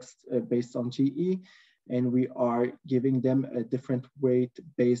defects based on GE, and we are giving them a different weight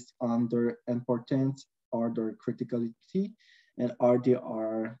based on their importance or their criticality, and are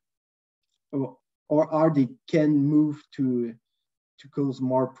they can move to cause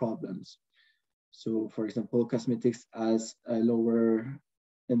more problems. So for example, cosmetics has a lower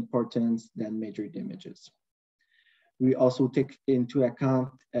importance than major damages. We also take into account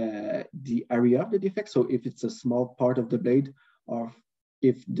the area of the defect. So if it's a small part of the blade, or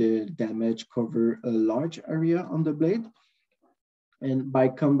if the damage covers a large area on the blade. And by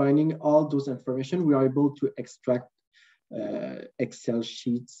combining all those information, we are able to extract Excel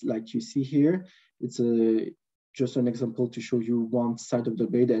sheets like you see here. It's just an example to show you one side of the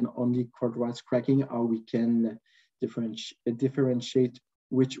blade and only cordwise cracking, how we can differentiate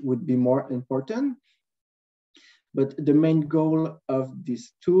which would be more important. But the main goal of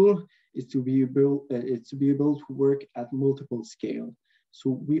this tool is to be able to work at multiple scale. So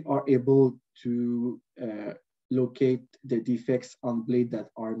we are able to locate the defects on blade that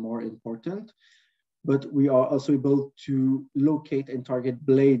are more important, but we are also able to locate and target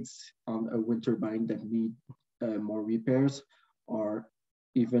blades on a wind turbine that need more repairs, or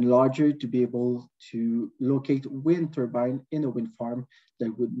even larger, to be able to locate wind turbine in a wind farm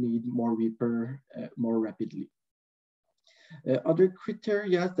that would need more repair more rapidly. Other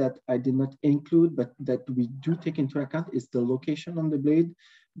criteria that I did not include, but that we do take into account, is the location on the blade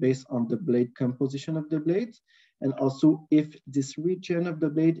based on the blade composition of the blades. and also if this region of the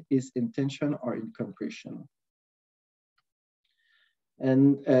blade is in tension or in compression.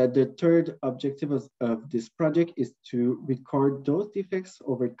 And the third objective of this project is to record those defects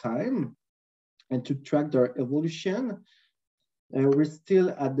over time and to track their evolution. We're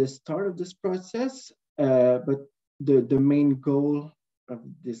still at the start of this process, but the main goal of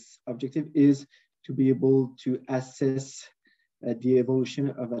this objective is to be able to assess the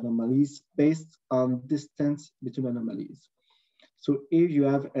evolution of anomalies based on distance between anomalies. So here you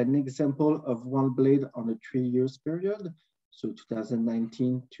have an example of one blade on a 3 years period, so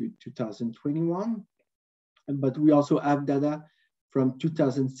 2019 to 2021. But we also have data from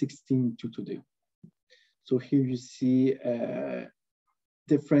 2016 to today. So here you see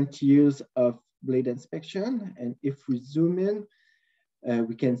different years of blade inspection. And if we zoom in,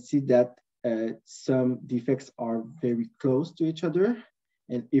 we can see that some defects are very close to each other.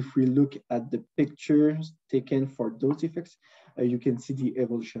 And if we look at the pictures taken for those defects, you can see the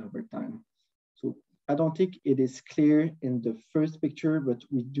evolution over time. So I don't think it is clear in the first picture, but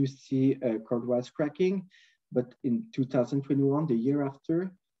we do see cordwise cracking. But in 2021, the year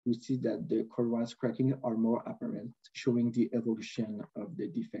after, we see that the cordwise cracking are more apparent, showing the evolution of the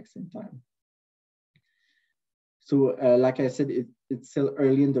defects in time. So like I said, it's still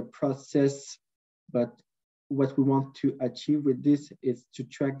early in the process, but what we want to achieve with this is to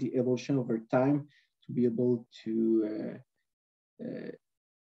track the evolution over time to be able to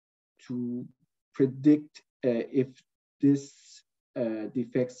predict if this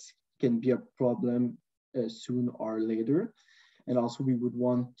defects can be a problem soon or later. And also we would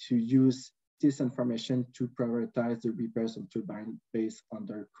want to use this information to prioritize the repairs of turbine based on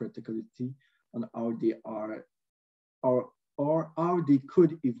their criticality on how they are or how they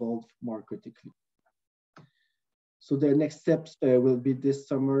could evolve more critically. So the next steps will be this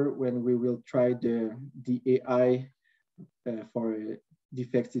summer when we will try the AI for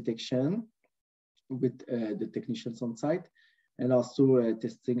defects detection with the technicians on site, and also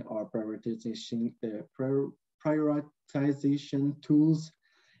testing our prioritization tools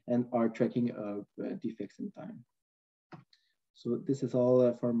and our tracking of defects in time. So this is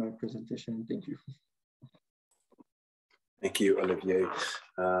all for my presentation. Thank you. Thank you, Olivier.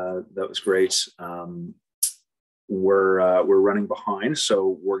 That was great. We're running behind,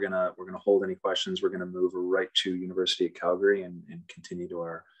 so we're gonna hold any questions. We're gonna move right to University of Calgary and continue to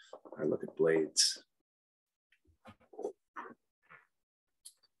our look at blades.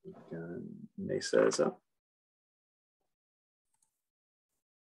 Mesa is up.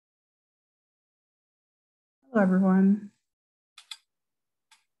 Hello, everyone.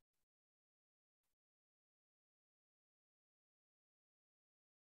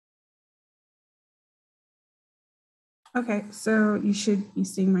 Okay, so you should be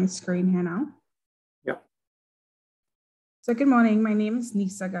seeing my screen here now. Yeah. So good morning, my name is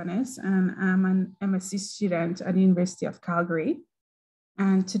Nisa Ganes and I'm an MSc student at the University of Calgary.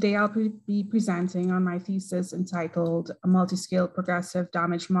 And today I'll be presenting on my thesis entitled A Multi-Scale Progressive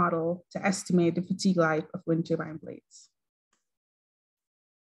Damage Model to Estimate the Fatigue Life of Wind Turbine Blades.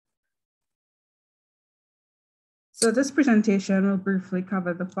 So this presentation will briefly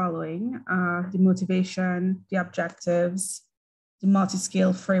cover the following: the motivation, the objectives, the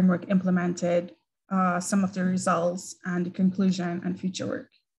multi-scale framework implemented, some of the results, and the conclusion and future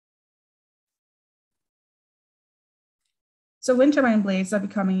work. So wind turbine blades are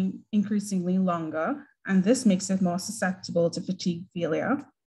becoming increasingly longer, and this makes it more susceptible to fatigue failure.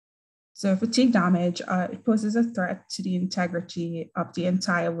 So fatigue damage, it poses a threat to the integrity of the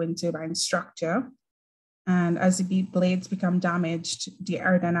entire wind turbine structure. And as the blades become damaged, the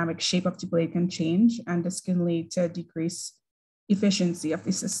aerodynamic shape of the blade can change, and this can lead to a decreased efficiency of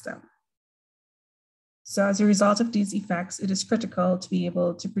the system. So as a result of these effects, it is critical to be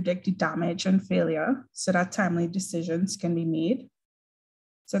able to predict the damage and failure so that timely decisions can be made.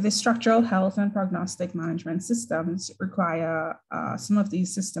 So the structural health and prognostic management systems require, some of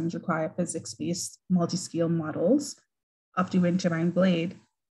these systems require physics-based multi-scale models of the wind turbine blade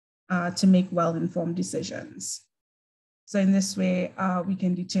to make well-informed decisions. So in this way, we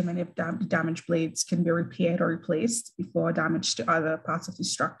can determine if the damaged blades can be repaired or replaced before damage to other parts of the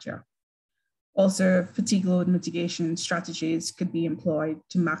structure. Also, fatigue load mitigation strategies could be employed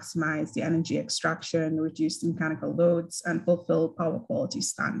to maximize the energy extraction, reduce the mechanical loads, and fulfill power quality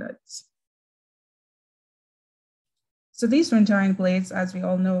standards. So these wind turbine blades, as we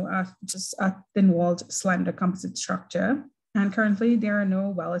all know, are just a thin-walled, slender composite structure. And currently, there are no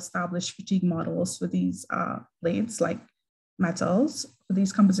well-established fatigue models for these blades like metals, for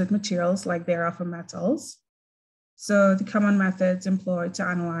these composite materials like there are for metals. So the common methods employed to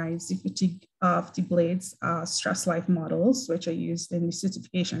analyze the fatigue of the blades are stress life models, which are used in the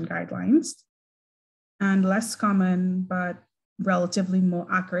certification guidelines. And less common, but relatively more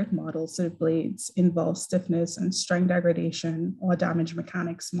accurate models of blades involve stiffness and strength degradation or damage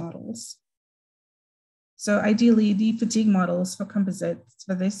mechanics models. So ideally, the fatigue models for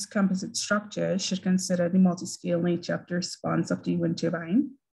this composite structure should consider the multi-scale nature of the response of the wind turbine,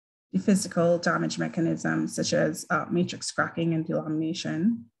 the physical damage mechanisms such as matrix cracking and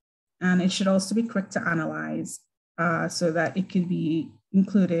delamination. And it should also be quick to analyze so that it could be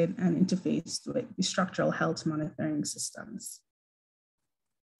included and interfaced with the structural health monitoring systems.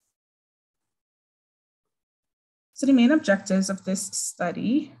 So the main objectives of this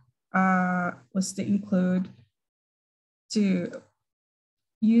study was to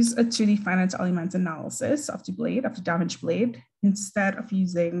use a 2D finite element analysis of the blade, of the damaged blade, instead of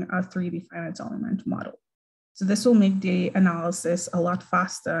using a 3D finite element model. So this will make the analysis a lot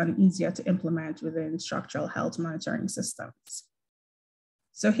faster and easier to implement within structural health monitoring systems.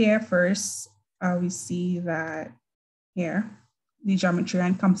 So here first, we see that here, the geometry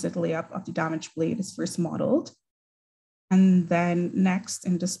and composite layup of the damaged blade is first modeled. And then next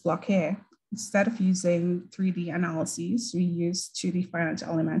in this block here, instead of using 3D analyses, we use 2D finite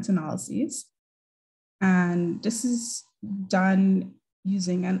element analyses. And this is done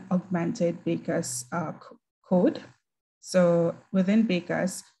using an augmented Baker's code. So within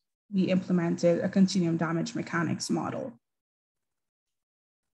Baker's, we implemented a continuum damage mechanics model.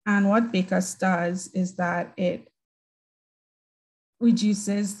 And what Baker's does is that it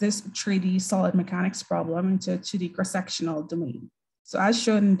reduces this 3D solid mechanics problem into a 2D cross-sectional domain. So as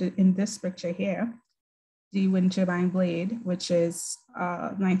shown in this picture here, the wind turbine blade, which is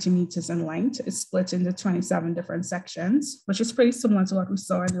 90 meters in length, is split into 27 different sections, which is pretty similar to what we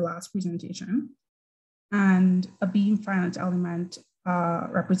saw in the last presentation. And a beam finite element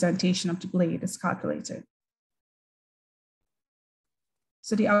representation of the blade is calculated.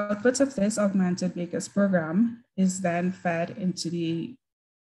 So the output of this augmented Baker's program is then fed into the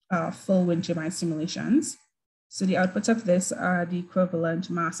full wind turbine simulations. So the outputs of this are the equivalent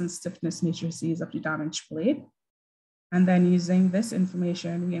mass and stiffness matrices of the damaged blade. And then using this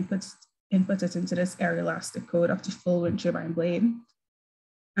information, we input it into this air elastic code of the full wind turbine blade.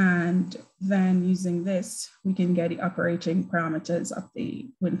 And then using this, we can get the operating parameters of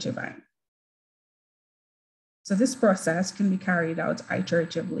the wind turbine. So this process can be carried out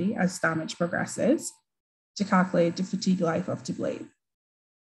iteratively as damage progresses to calculate the fatigue life of the blade.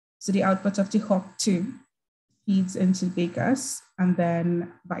 So the output of the Hawk 2 feeds into Baker's and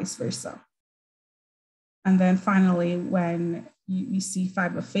then vice versa. And then finally, when we see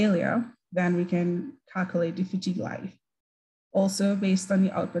fiber failure, then we can calculate the fatigue life. Also, based on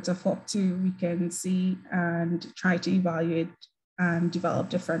the output of Hawk 2, we can see and try to evaluate and develop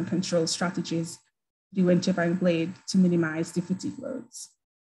different control strategies the wind turbine blade to minimize the fatigue loads.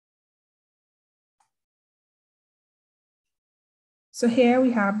 So here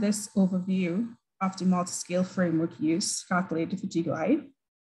we have this overview of the multi-scale framework used to calculate the fatigue life.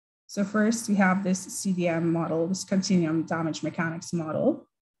 So first we have this CDM model, this continuum damage mechanics model,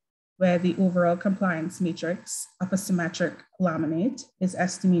 where the overall compliance matrix of a symmetric laminate is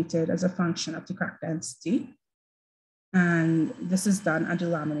estimated as a function of the crack density. And this is done at the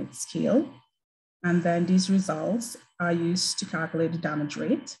laminate scale. And then these results are used to calculate the damage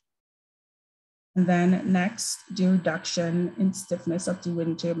rate. And then next, the reduction in stiffness of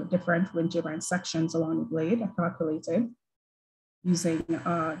the different wind turbine sections along the blade are calculated using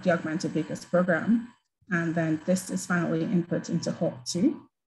the augmented Baker's program. And then this is finally input into Hawk 2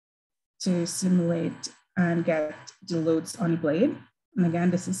 to simulate and get the loads on the blade. And again,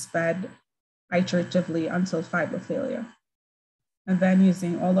 this is fed iteratively until fiber failure. And then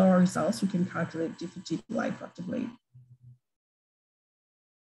using all our results, we can calculate the fatigue life of the blade.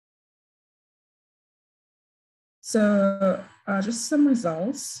 So just some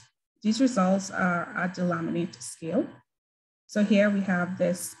results. These results are at the laminate scale. So here we have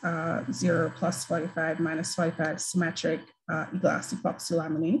this 0 plus 45 minus 45 symmetric elastic epoxy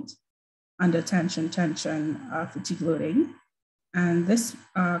laminate under tension fatigue loading. And this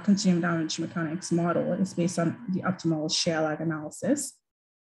continuum damage mechanics model is based on the optimal shear lag analysis.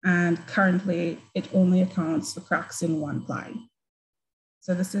 And currently, it only accounts for cracks in one ply.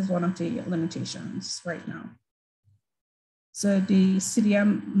 So this is one of the limitations right now. So the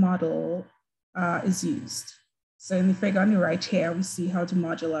CDM model is used. So in the figure on the right here, we see how the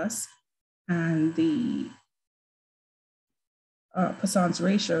modulus and the Poisson's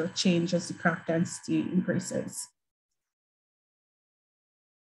ratio change as the crack density increases.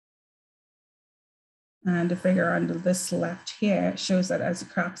 And the figure on this left here shows that as the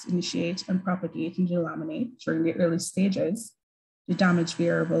cracks initiate and propagate and delaminate during the early stages, the damage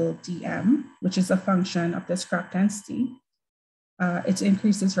variable dm, which is a function of this crack density, it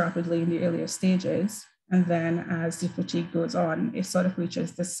increases rapidly in the earlier stages. And then as the fatigue goes on, it sort of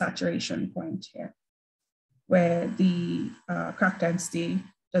reaches the saturation point here, where the crack density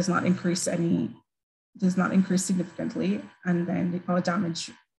does not increase significantly, and then the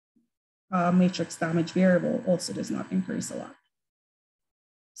damage matrix damage variable also does not increase a lot.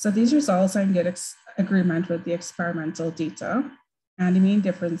 So these results are in good agreement with the experimental data, and the main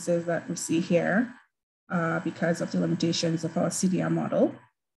differences that we see here because of the limitations of our CDM model,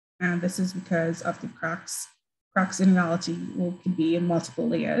 and this is because of the cracks. Cracks in reality can be in multiple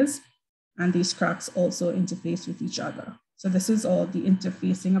layers, and these cracks also interface with each other. So this is all, the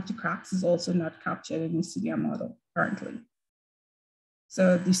interfacing of the cracks is also not captured in the CDM model currently.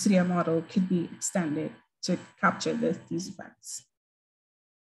 So the CDM model could be extended to capture these effects.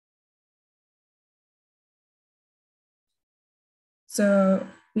 So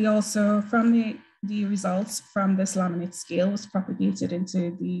we also, from the results from this laminate scale was propagated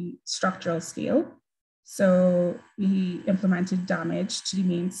into the structural scale. So we implemented damage to the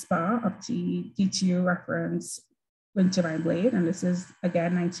main spar of the DTU reference wind turbine blade, and this is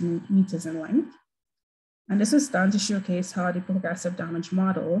again 19 meters in length. And this was done to showcase how the progressive damage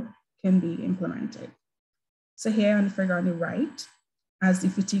model can be implemented. So here on the figure on the right, as the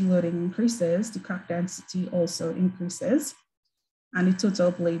fatigue loading increases, the crack density also increases, and the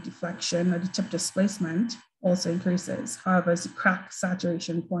total blade deflection or the tip displacement also increases. However, as the crack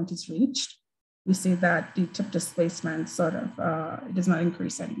saturation point is reached, we see that the tip displacement sort of it does not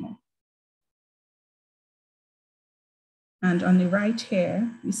increase anymore. And on the right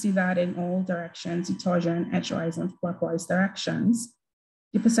here, we see that in all directions, the torsion, edgewise, and clockwise directions,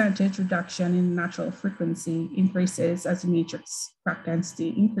 the percentage reduction in natural frequency increases as the matrix crack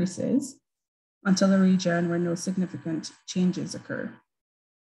density increases until a region where no significant changes occur.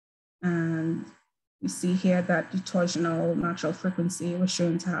 And we see here that the torsional natural frequency was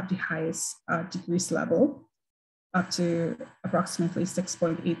shown to have the highest decrease level, up to approximately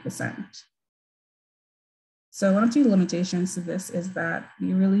 6.8%. So one of the limitations to this is that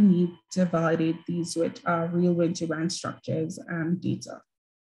we really need to validate these with real wind turbine structures and data.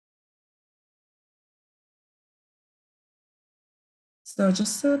 So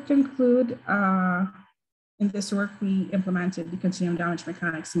just to conclude, in this work, we implemented the continuum damage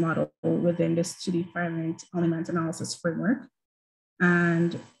mechanics model within this 2D finite element analysis framework.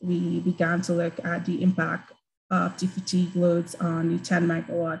 And we began to look at the impact of the fatigue loads on the 10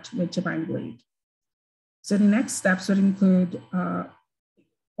 megawatt wind turbine blade. So the next steps would include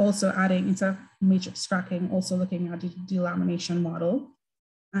also adding, instead of matrix tracking, also looking at the delamination model,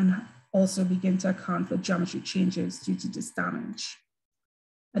 and also begin to account for geometry changes due to this damage.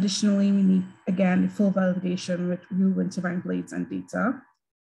 Additionally, we need, again, full validation with real wind turbine blades and data.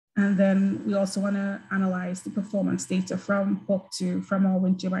 And then we also want to analyze the performance data from POC2, from our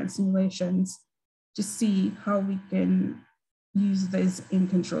wind turbine simulations, to see how we can use these in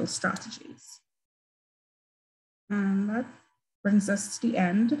control strategies. And that brings us to the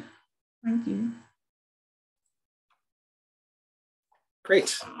end. Thank you.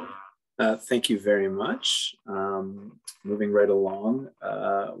 Great. Thank you very much. Moving right along,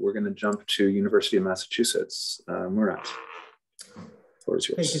 we're going to jump to University of Massachusetts. Murat, the floor is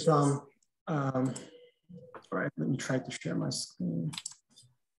yours. Thank you, Tom. All right, let me try to share my screen.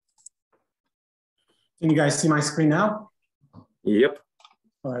 Can you guys see my screen now? Yep.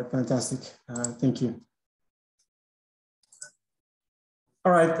 All right, fantastic. Thank you.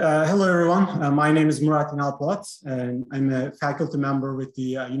 All right, hello everyone. My name is Murat Inalpolat, and I'm a faculty member with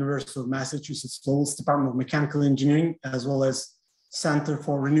the University of Massachusetts Lowell's Department of Mechanical Engineering, as well as Center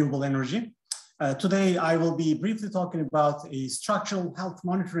for Renewable Energy. Today, I will be briefly talking about a structural health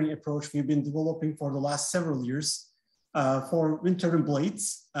monitoring approach we've been developing for the last several years for wind turbine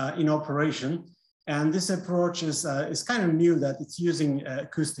blades in operation. And this approach is kind of new, that it's using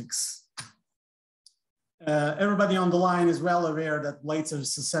acoustics. Everybody on the line is well aware that blades are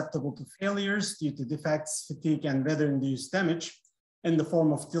susceptible to failures due to defects, fatigue, and weather-induced damage in the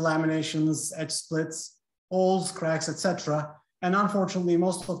form of delaminations, edge splits, holes, cracks, etc. And unfortunately,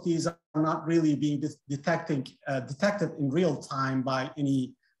 most of these are not really being detected in real time by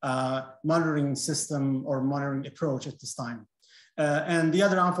any monitoring system or monitoring approach at this time. And the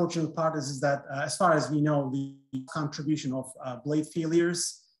other unfortunate part is that as far as we know, the contribution of blade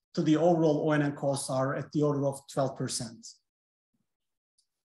failures to the overall O&M costs are at the order of 12%.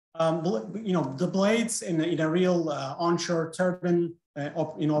 The blades in a real onshore turbine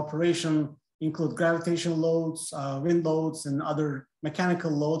in operation include gravitational loads, wind loads, and other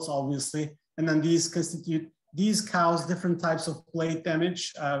mechanical loads, obviously. And then these cause different types of blade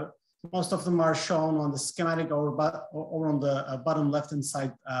damage. Most of them are shown on the schematic or on the bottom left-hand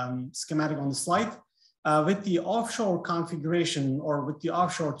side schematic on the slide. With the offshore configuration or with the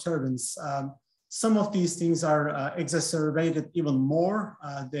offshore turbines, some of these things are exacerbated even more.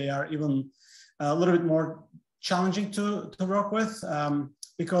 They are even a little bit more challenging to work with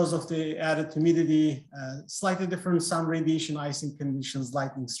because of the added humidity, slightly different sun radiation, icing conditions,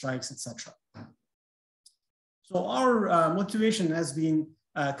 lightning strikes, etc. So our motivation has been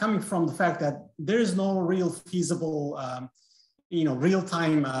coming from the fact that there is no real feasible,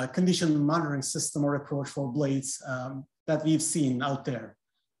 real-time condition monitoring system or approach for blades that we've seen out there,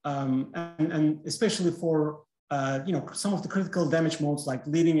 and especially for some of the critical damage modes like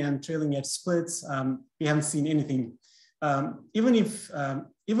leading and trailing edge splits. We haven't seen anything.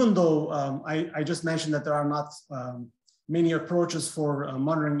 Even though I just mentioned that there are not many approaches for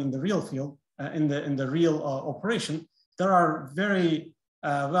monitoring in the real field, in the real operation, there are very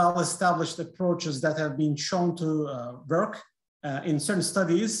well-established approaches that have been shown to work in certain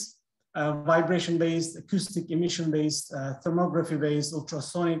studies, vibration-based, acoustic emission-based, thermography-based,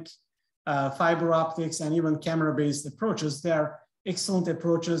 ultrasonic, fiber optics, and even camera-based approaches. They are excellent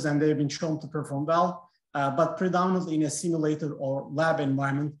approaches and they've been shown to perform well, but predominantly in a simulator or lab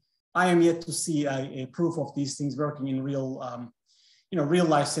environment. I am yet to see a proof of these things working in real, real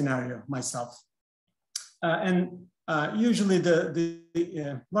life scenario myself. Usually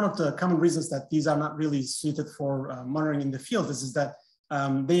one of the common reasons that these are not really suited for monitoring in the field is that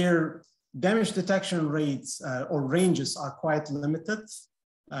their damage detection rates or ranges are quite limited.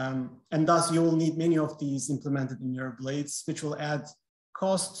 And thus you will need many of these implemented in your blades, which will add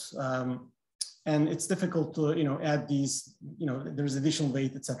costs. And it's difficult to add these, there's additional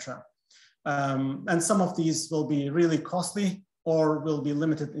weight, etc. And some of these will be really costly or will be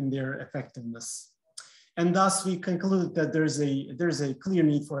limited in their effectiveness. And thus we concluded that there's a clear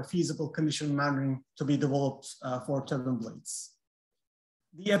need for a feasible condition monitoring to be developed for turbine blades.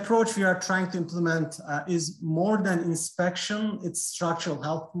 The approach we are trying to implement is more than inspection, it's structural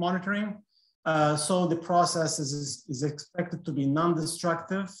health monitoring. So the process is expected to be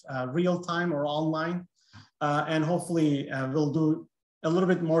non-destructive, real-time or online, and hopefully we'll do a little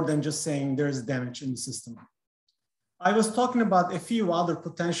bit more than just saying there's damage in the system. I was talking about a few other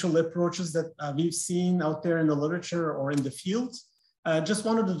potential approaches that we've seen out there in the literature or in the field. Just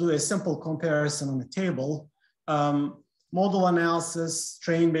wanted to do a simple comparison on the table. Model analysis,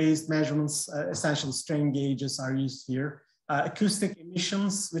 strain-based measurements, essentially strain gauges are used here. Acoustic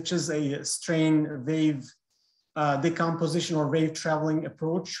emissions, which is a strain wave decomposition or wave traveling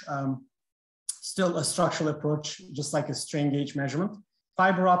approach, still a structural approach, just like a strain gauge measurement.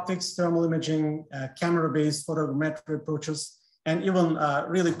 Fiber optics, thermal imaging, camera-based photogrammetry approaches, and even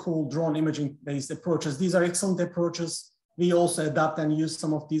really cool drone imaging-based approaches. These are excellent approaches. We also adapt and use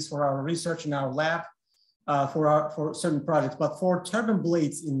some of these for our research in our lab for certain projects. But for turbine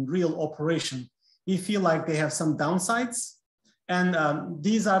blades in real operation, we feel like they have some downsides. And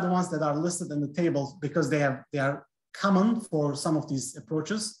these are the ones that are listed in the table because they are common for some of these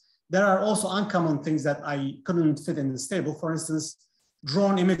approaches. There are also uncommon things that I couldn't fit in this table. For instance,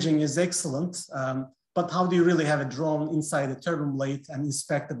 drone imaging is excellent, but how do you really have a drone inside a turbine blade and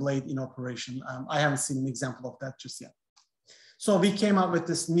inspect the blade in operation? I haven't seen an example of that just yet. So we came up with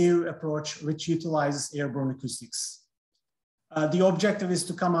this new approach which utilizes airborne acoustics. The objective is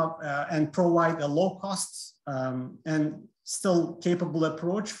to come up and provide a low cost and still capable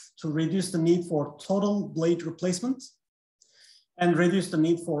approach to reduce the need for total blade replacement and reduce the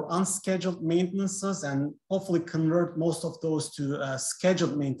need for unscheduled maintenances and hopefully convert most of those to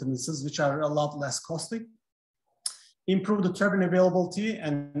scheduled maintenances, which are a lot less costly. Improve the turbine availability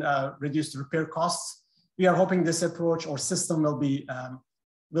and reduce the repair costs. We are hoping this approach or system will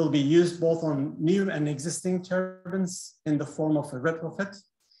be used both on new and existing turbines in the form of a retrofit.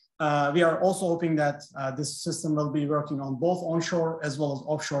 We are also hoping that this system will be working on both onshore as well as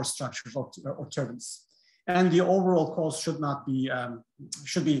offshore structures or turbines. And the overall cost should not be,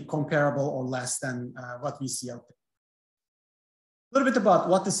 should be comparable or less than what we see out there. A little bit about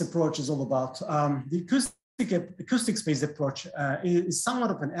what this approach is all about. The acoustics-based approach is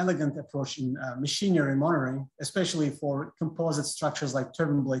somewhat of an elegant approach in machinery monitoring, especially for composite structures like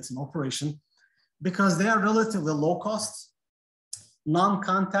turbine blades in operation, because they are relatively low cost,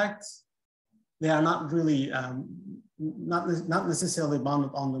 non-contact. They are not really, not necessarily bound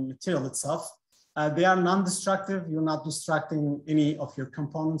on the material itself. They are non-destructive. You're not destructing any of your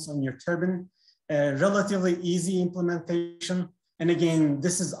components on your turbine. Relatively easy implementation. And again,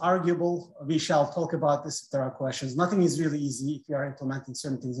 this is arguable. We shall talk about this if there are questions. Nothing is really easy if you are implementing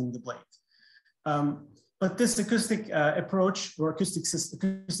certain things in the blade. But this acoustic approach or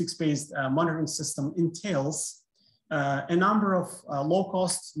acoustics-based monitoring system entails a number of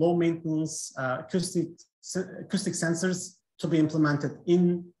low-cost, low-maintenance acoustic sensors to be implemented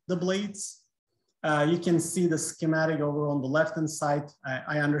in the blades. You can see the schematic over on the left-hand side.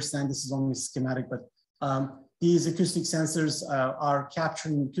 I understand this is only schematic, but these acoustic sensors are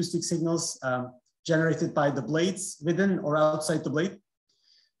capturing acoustic signals generated by the blades within or outside the blade.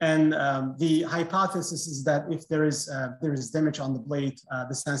 And the hypothesis is that if there is damage on the blade,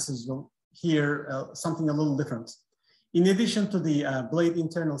 the sensors will hear something a little different. In addition to the blade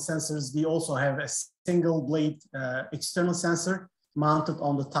internal sensors, we also have a single blade external sensor mounted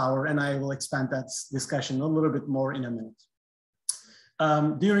on the tower, and I will expand that discussion a little bit more in a minute.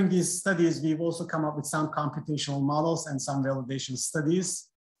 During these studies, we've also come up with some computational models and some validation studies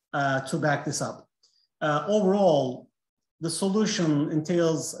to back this up. Overall, the solution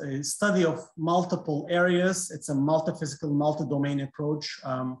entails a study of multiple areas. It's a multi-physical, multi-domain approach.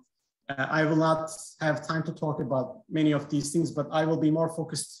 I will not have time to talk about many of these things, but I will be more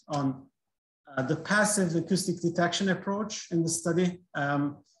focused on the passive acoustic detection approach in the study.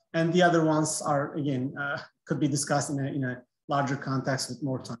 And the other ones are, again, could be discussed in a larger context with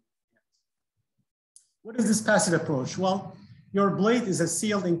more time. What is this passive approach? Well, your blade is a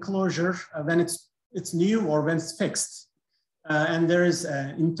sealed enclosure when it's new or when it's fixed. And there is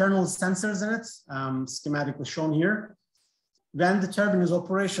internal sensors in it, schematically shown here. When the turbine is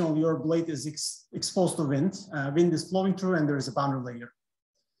operational, your blade is exposed to wind. Wind is flowing through and there is a boundary layer.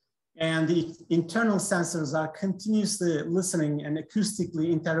 And the internal sensors are continuously listening and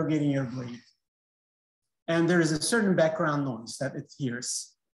acoustically interrogating your blade. And there is a certain background noise that it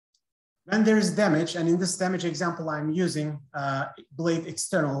hears. When there is damage, and in this damage example, I'm using blade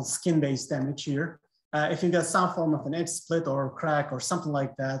external skin-based damage here. If you get some form of an edge split or crack or something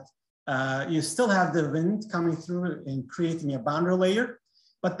like that, you still have the wind coming through and creating a boundary layer.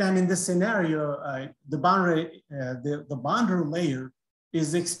 But then in this scenario, the boundary layer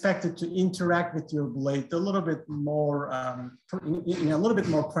is expected to interact with your blade a little bit more, in a little bit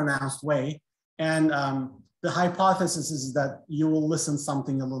more pronounced way. And the hypothesis is that you will listen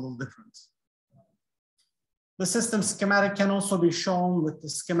something a little different. The system schematic can also be shown with the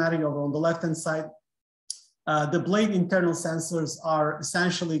schematic over on the left-hand side. The blade internal sensors are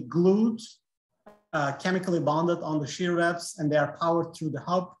essentially glued, chemically bonded on the shear webs, and they are powered through the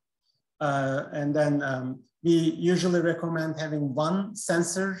hub. And then we usually recommend having one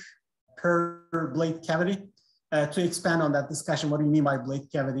sensor per blade cavity. To expand on that discussion, what do you mean by blade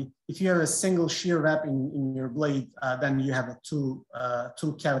cavity? If you have a single shear web in your blade, then you have a two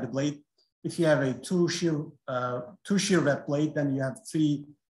cavity blade. If you have a two shear web blade, then you have three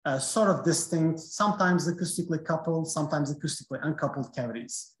sort of distinct, sometimes acoustically coupled, sometimes acoustically uncoupled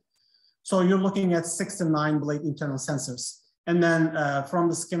cavities. So you're looking at 6 to 9 blade internal sensors. And then from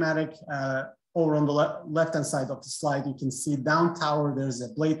the schematic over on the left-hand side of the slide, you can see down tower, there's a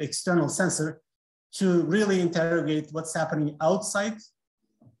blade external sensor to really interrogate what's happening outside,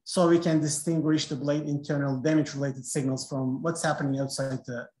 so we can distinguish the blade internal damage-related signals from what's happening outside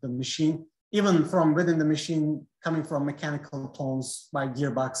the machine, even from within the machine, coming from mechanical tones by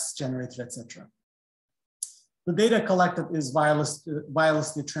gearbox, generator, etc. The data collected is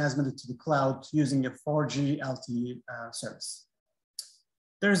wirelessly transmitted to the cloud using a 4G LTE service.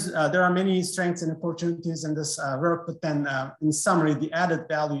 There are many strengths and opportunities in this work, but then in summary, the added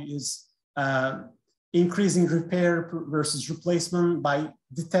value is increasing repair versus replacement by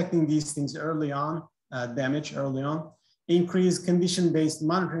detecting these things early on, damage early on, increase condition-based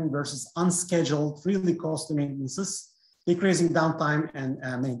monitoring versus unscheduled, really costly maintenances, decreasing downtime and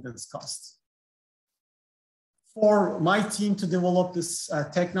maintenance costs. For my team to develop this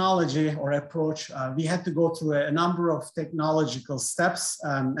technology or approach, we had to go through a number of technological steps,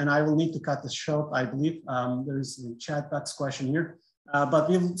 and I will need to cut this short, I believe. There is a chat box question here. But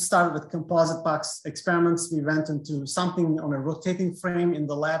we started with composite box experiments. We went into something on a rotating frame in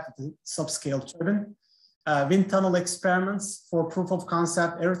the lab with a subscale turbine. Wind tunnel experiments for proof of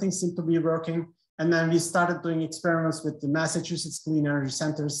concept. Everything seemed to be working. And then we started doing experiments with the Massachusetts Clean Energy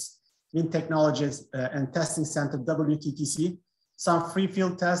Center's Wind Technologies and Testing Center, WTTC. Some free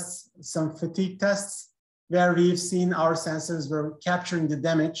field tests, some fatigue tests, where we've seen our sensors were capturing the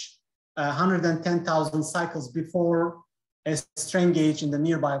damage 110,000 cycles before a strain gauge in the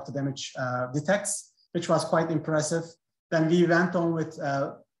nearby of the damage detects, which was quite impressive. Then we went on with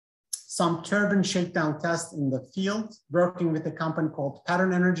some turbine shakedown tests in the field, working with a company called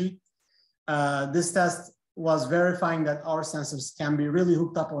Pattern Energy. This test was verifying that our sensors can be really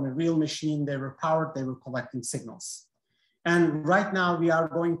hooked up on a real machine. They were powered, they were collecting signals. And right now we are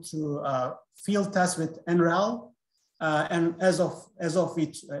going to field test with NREL. And as of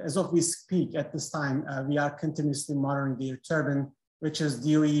we speak at this time, we are continuously monitoring their turbine, which is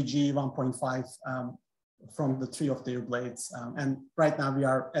DOE G 1.5 from the 3 of their blades. And right now we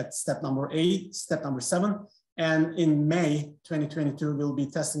are at step number 8, step number 7. And in May 2022, we'll be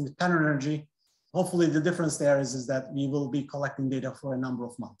testing with Penn Energy. Hopefully the difference there is that we will be collecting data for a number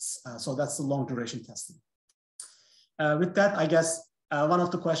of months. So that's the long duration testing. With that, I guess one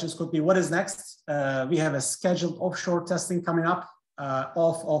of the questions could be, what is next? We have a scheduled offshore testing coming up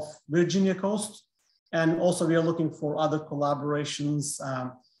off of Virginia coast. And also we are looking for other collaborations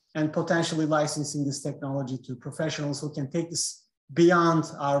and potentially licensing this technology to professionals who can take this beyond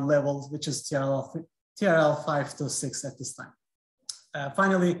our level, which is TRL 5 to 6 at this time.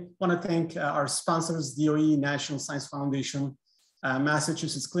 Finally, I want to thank our sponsors, DOE, National Science Foundation,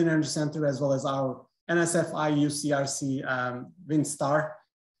 Massachusetts Clean Energy Center, as well as our NSF IUCRC WinStar,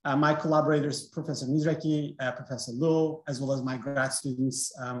 my collaborators, Professor Mizraki, Professor Luo, as well as my grad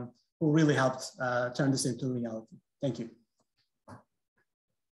students who really helped turn this into reality. Thank you.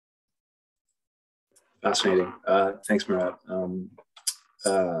 Fascinating. Thanks, Murat.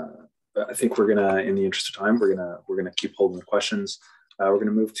 I think we're gonna, in the interest of time, we're gonna keep holding the questions. We're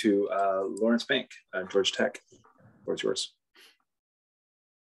gonna move to Lawrence Bank, Georgia Tech. The floor's yours.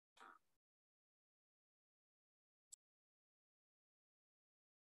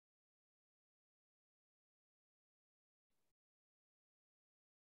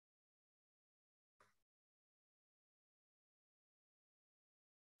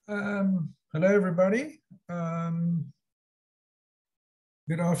 Hello, everybody.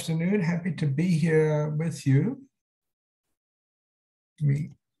 Good afternoon. Happy to be here with you. Let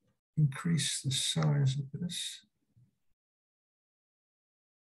me increase the size of this.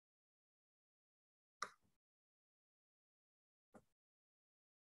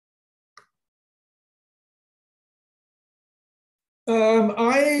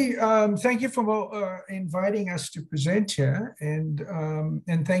 Thank you for inviting us to present here, and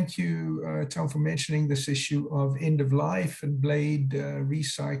thank you, Tom, for mentioning this issue of end of life and blade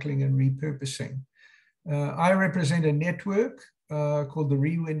recycling and repurposing. I represent a network called the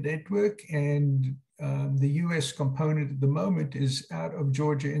Rewind Network, and the US component at the moment is out of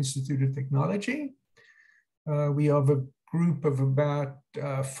Georgia Institute of Technology. We have a group of about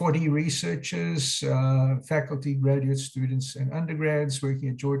 40 researchers, faculty, graduate students, and undergrads working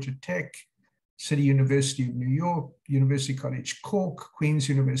at Georgia Tech, City University of New York, University College Cork, Queen's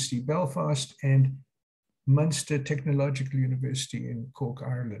University Belfast, and Munster Technological University in Cork,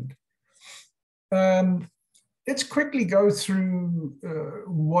 Ireland. Let's quickly go through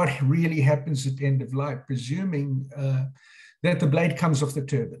what really happens at the end of life, presuming that the blade comes off the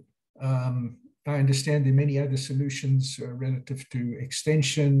turbine. I understand there are many other solutions relative to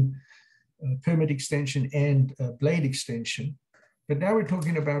extension, permit extension, and blade extension. But now we're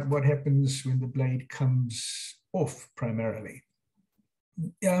talking about what happens when the blade comes off primarily.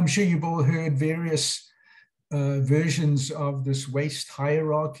 I'm sure you've all heard various versions of this waste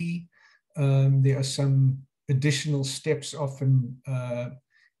hierarchy. There are some additional steps often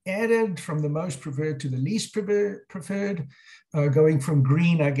added from the most preferred to the least preferred, going from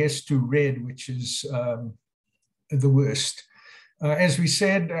green, I guess, to red, which is the worst. As we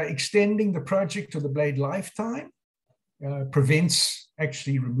said, extending the project to the blade lifetime prevents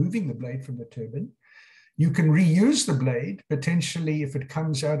actually removing the blade from the turbine. You can reuse the blade, potentially if it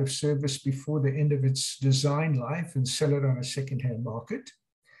comes out of service before the end of its design life, and sell it on a secondhand market.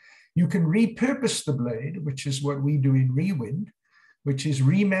 You can repurpose the blade, which is what we do in Rewind, which is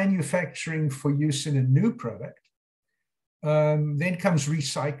remanufacturing for use in a new product. Then comes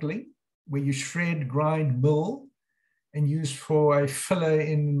recycling, where you shred, grind, mill, and use for a filler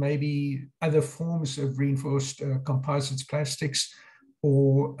in maybe other forms of reinforced composites, plastics,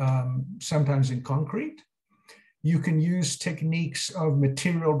 or sometimes in concrete. You can use techniques of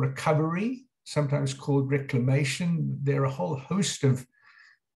material recovery, sometimes called reclamation. There are a whole host of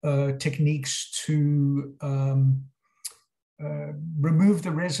techniques to remove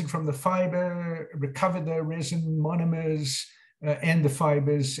the resin from the fiber, recover the resin monomers and the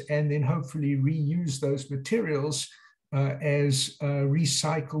fibers, and then hopefully reuse those materials as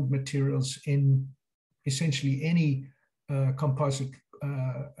recycled materials in essentially any composite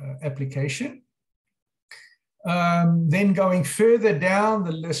application. Then going further down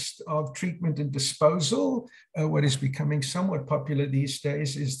the list of treatment and disposal, what is becoming somewhat popular these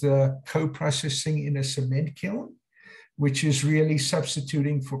days is the co-processing in a cement kiln. which is really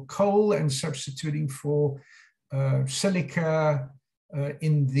substituting for coal and substituting for silica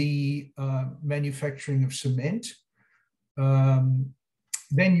in the manufacturing of cement.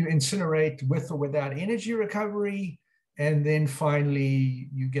 Then you incinerate with or without energy recovery. And then finally,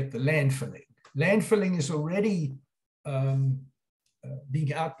 you get the landfilling. Landfilling is already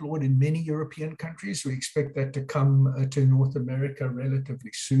being outlawed in many European countries. We expect that to come to North America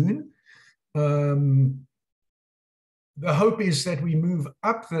relatively soon. The hope is that we move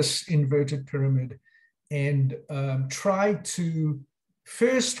up this inverted pyramid and try to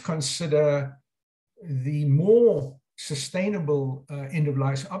first consider the more sustainable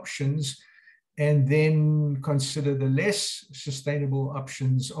end-of-life options, and then consider the less sustainable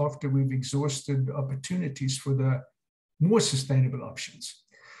options after we've exhausted opportunities for the more sustainable options.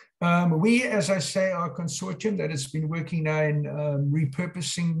 We, as I say, are a consortium that has been working now in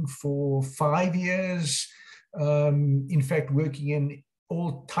repurposing for 5 years, in fact, working in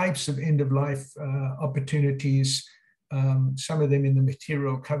all types of end-of-life opportunities, some of them in the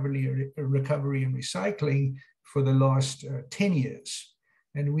material recovery and recycling for the last 10 years.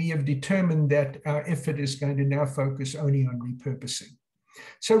 And we have determined that our effort is going to now focus only on repurposing.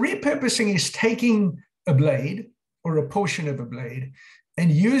 So repurposing is taking a blade or a portion of a blade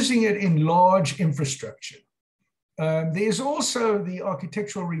and using it in large infrastructure. There's also the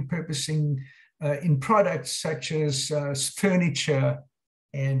architectural repurposing in products such as furniture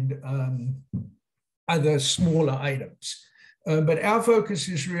and other smaller items. But our focus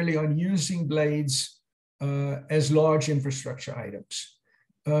is really on using blades as large infrastructure items.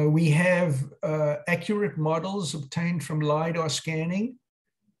 We have accurate models obtained from LiDAR scanning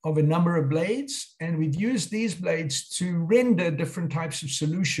of a number of blades, and we've used these blades to render different types of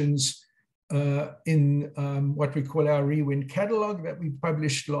solutions in what we call our Rewind catalog that we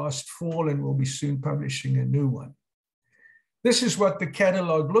published last fall, and we'll be soon publishing a new one. This is what the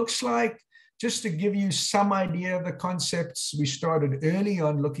catalog looks like. Just to give you some idea of the concepts, we started early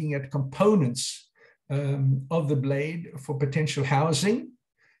on looking at components of the blade for potential housing,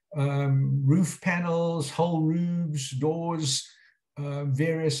 roof panels, whole roofs, doors,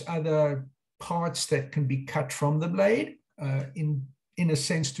 various other parts that can be cut from the blade in a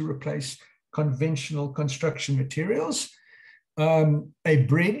sense to replace conventional construction materials. A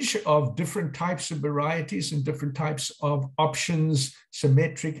bridge of different types of varieties and different types of options,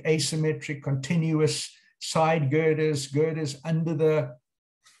 symmetric, asymmetric, continuous, side girders, girders under the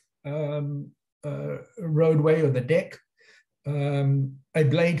roadway or the deck, a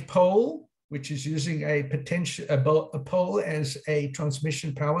blade pole, which is using a pole as a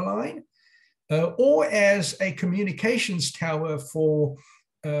transmission power line, or as a communications tower for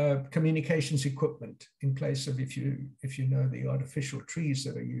communications equipment in place of, if you know, the artificial trees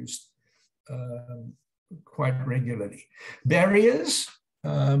that are used quite regularly. Barriers,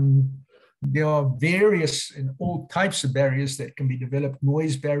 there are various and all types of barriers that can be developed: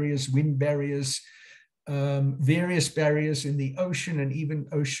 noise barriers, wind barriers, various barriers in the ocean, and even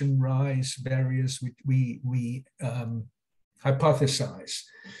ocean rise barriers, which we hypothesize.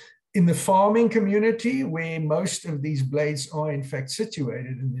 In the farming community, where most of these blades are in fact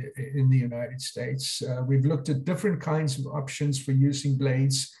situated in the United States, we've looked at different kinds of options for using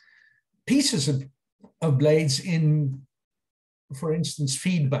blades, pieces of blades in, for instance,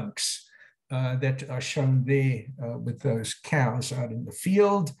 feed bunks that are shown there with those cows out in the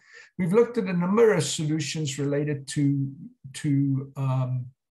field. We've looked at a number of solutions related to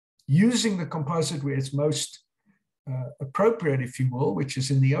using the composite where it's most appropriate, if you will, which is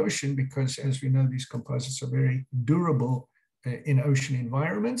in the ocean, because as we know, these composites are very durable in ocean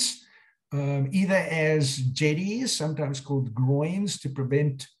environments, either as jetties, sometimes called groins, to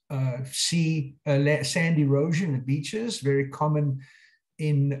prevent sand erosion at beaches, very common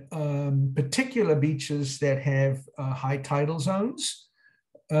in particular beaches that have high tidal zones.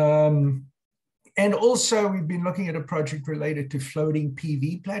 And also we've been looking at a project related to floating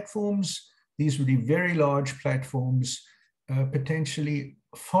PV platforms. These would be very large platforms, potentially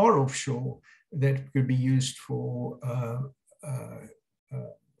far offshore, that could be used for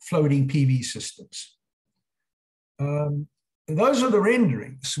floating PV systems. Those are the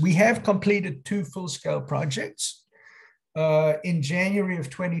renderings. We have completed 2 full-scale projects. In January of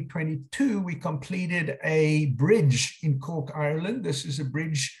 2022, we completed a bridge in Cork, Ireland. This is a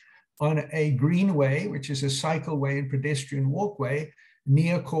bridge on a greenway, which is a cycleway and pedestrian walkway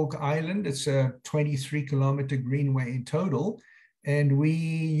near Cork Island. It's a 23-kilometer greenway in total. And we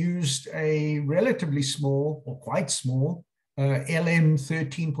used a relatively small, or quite small, LM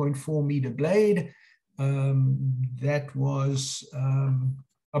 13.4 meter blade that was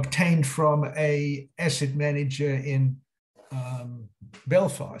obtained from a asset manager in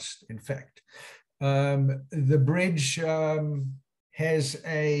Belfast, in fact. The bridge has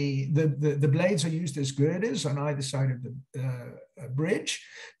the blades are used as girders on either side of the bridge.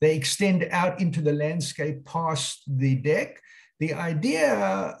 They extend out into the landscape past the deck. The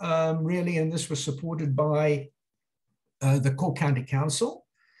idea really, and this was supported by the Cork County Council,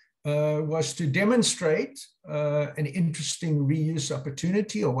 was to demonstrate an interesting reuse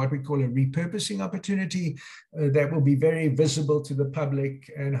opportunity, or what we call a repurposing opportunity, that will be very visible to the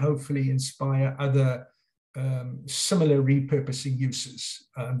public and hopefully inspire other similar repurposing uses.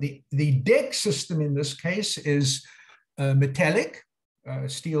 The deck system in this case is metallic,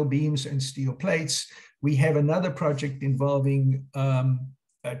 steel beams and steel plates. We have another project involving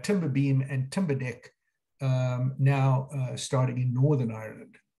a timber beam and timber deck now starting in Northern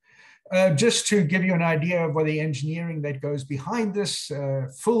Ireland. Just to give you an idea of what the engineering that goes behind this,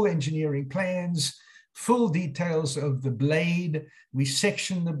 full engineering plans, full details of the blade. We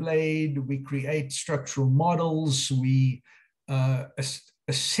section the blade, we create structural models, we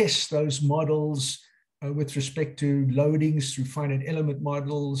assess those models with respect to loadings through finite element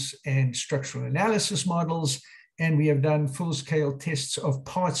models and structural analysis models. And we have done full-scale tests of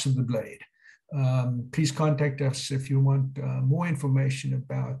parts of the blade. Please contact us if you want more information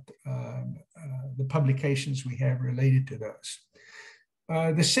about the publications we have related to those.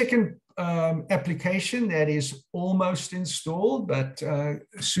 The second application that is almost installed, but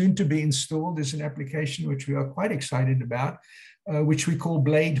soon to be installed, is an application which we are quite excited about, which we call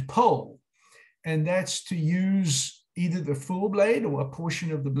blade pole. And that's to use either the full blade or a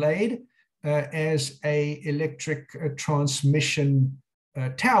portion of the blade as an electric transmission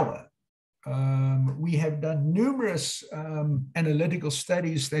tower. We have done numerous analytical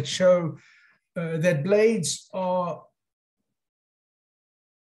studies that show that blades are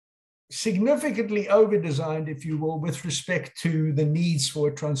significantly over-designed, if you will, with respect to the needs for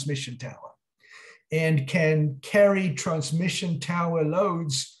a transmission tower, and can carry transmission tower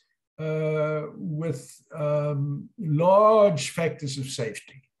loads with large factors of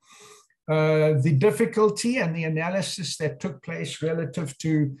safety. The difficulty and the analysis that took place relative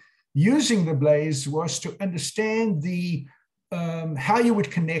to using the blades was to understand how you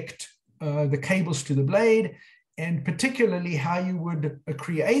would connect the cables to the blade, and particularly how you would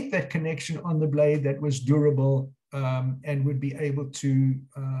create that connection on the blade that was durable and would be able to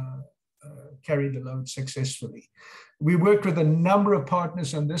carry the load successfully. We worked with a number of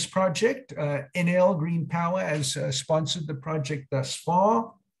partners on this project. NL Green Power has sponsored the project thus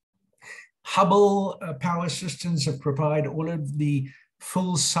far. Hubble Power Systems have provided all of the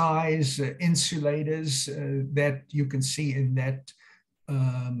full-size insulators that you can see in that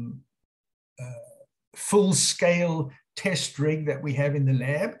full-scale test rig that we have in the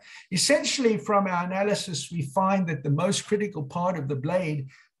lab. Essentially, from our analysis, we find that the most critical part of the blade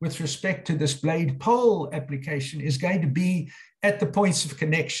with respect to this blade pole application is going to be at the points of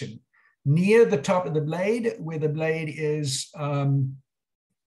connection, near the top of the blade, where the blade is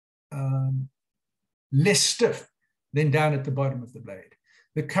less stiff than down at the bottom of the blade.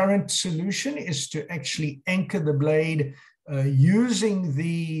 The current solution is to actually anchor the blade using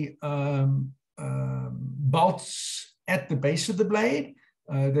the bolts at the base of the blade.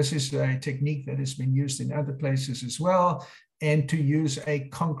 This is a technique that has been used in other places as well, and to use a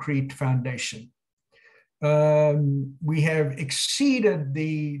concrete foundation. We have exceeded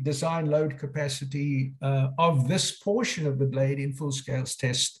the design load capacity of this portion of the blade in full-scale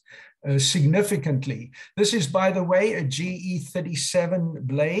test significantly. This is, by the way, a GE37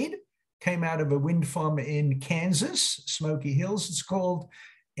 blade, came out of a wind farm in Kansas, Smoky Hills it's called,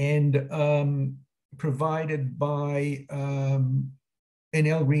 and provided by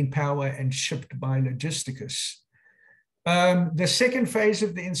NL Green Power and shipped by Logisticus. The second phase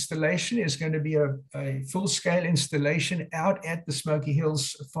of the installation is going to be a full-scale installation out at the Smoky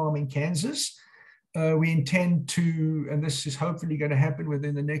Hills farm in Kansas. We intend to, and this is hopefully going to happen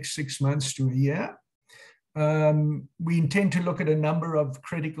within the next 6 months to a year. We intend to look at a number of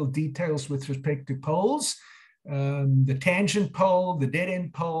critical details with respect to poles, the tangent pole, the dead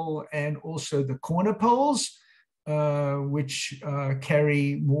end pole, and also the corner poles, which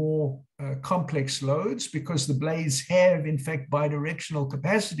carry more complex loads, because the blades have, in fact, bidirectional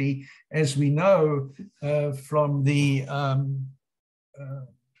capacity, as we know from the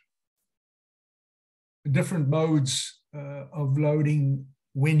different modes of loading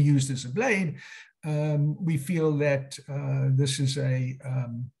when used as a blade. We feel that this is a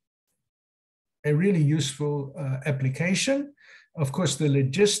really useful application. Of course, the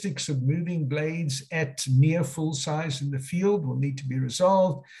logistics of moving blades at near full size in the field will need to be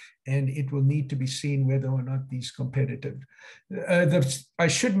resolved, and it will need to be seen whether or not these competitive. I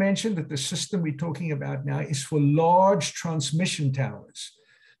should mention that the system we're talking about now is for large transmission towers.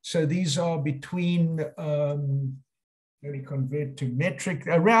 So these are between, let me convert to metric,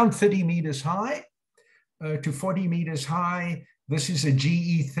 around 30 meters high to 40 meters high. This is a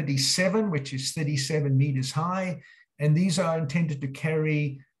GE37, which is 37 meters high. And these are intended to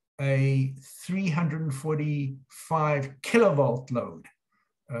carry a 345 kilovolt load.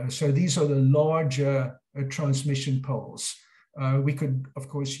 So these are the larger transmission poles. We could, of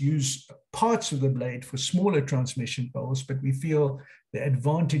course, use parts of the blade for smaller transmission poles, but we feel the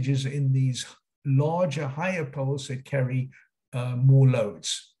advantages in these larger, higher poles that carry more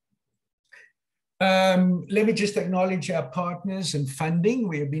loads. Let me just acknowledge our partners and funding.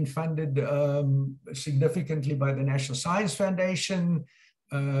 We have been funded significantly by the National Science Foundation,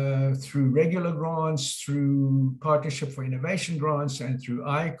 through regular grants, through Partnership for Innovation grants, and through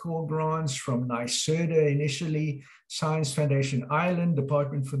ICOR grants from NYSERDA initially, Science Foundation Ireland,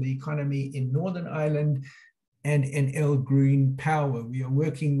 Department for the Economy in Northern Ireland, and NL Green Power. We are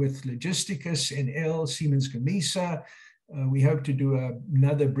working with Logisticus, NL, Siemens Gamesa. We hope to do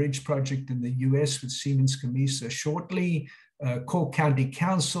another bridge project in the US with Siemens Gamesa shortly. Cork County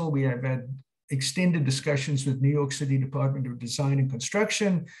Council, we have had extended discussions with New York City Department of Design and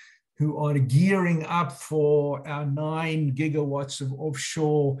Construction, who are gearing up for our 9 gigawatts of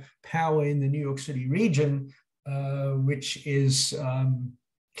offshore power in the New York City region, which is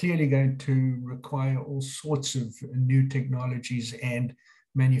clearly going to require all sorts of new technologies and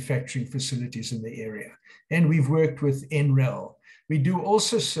manufacturing facilities in the area. And we've worked with NREL. We do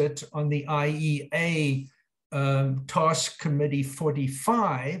also sit on the IEA Task Committee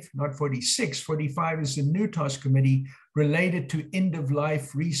 45, not 46. 45 is the new task committee related to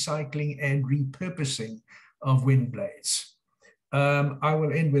end-of-life recycling and repurposing of wind blades. I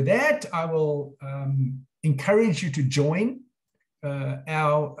will end with that. I will encourage you to join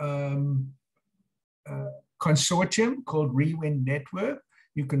our consortium called ReWind Network.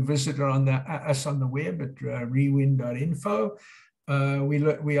 You can visit us on the web at rewind.info.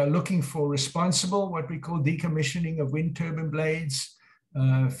 We are looking for responsible, what we call decommissioning of wind turbine blades.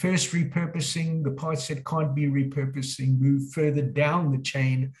 First repurposing, the parts that can't be repurposing, move further down the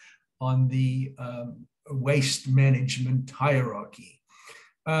chain on the waste management hierarchy.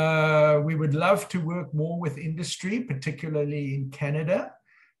 We would love to work more with industry, particularly in Canada.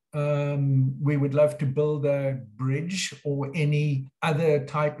 We would love to build a bridge or any other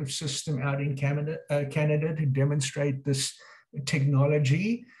type of system out in Canada to demonstrate this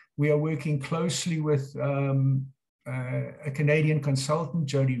technology. We are working closely with a Canadian consultant,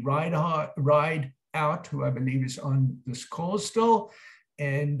 Jody Rideout, who I believe is on this call still,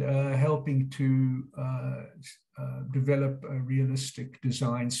 and helping to develop realistic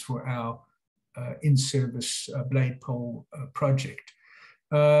designs for our in-service blade pole project.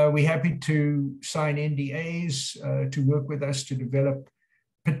 We're happy to sign NDAs to work with us to develop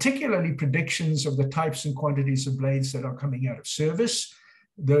particularly predictions of the types and quantities of blades that are coming out of service.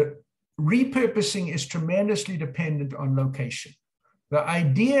 The repurposing is tremendously dependent on location. The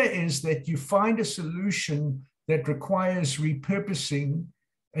idea is that you find a solution that requires repurposing,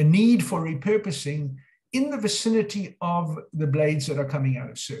 a need for repurposing in the vicinity of the blades that are coming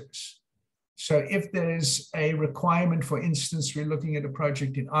out of service. So if there's a requirement, for instance, we're looking at a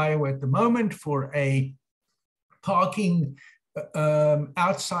project in Iowa at the moment for a parking,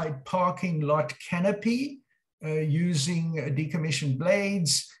 outside parking lot canopy using decommissioned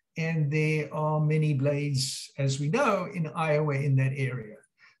blades. And there are many blades, as we know, in Iowa in that area.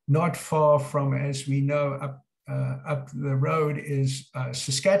 Not far from, as we know, up the road is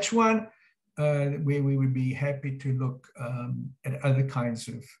Saskatchewan, where we would be happy to look at other kinds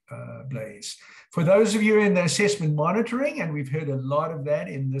of blades. For those of you in the assessment monitoring, and we've heard a lot of that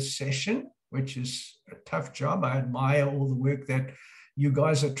in this session, which is a tough job. I admire all the work that you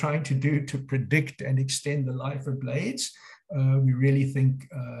guys are trying to do to predict and extend the life of blades. We really think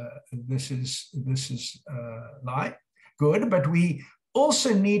this is good, but we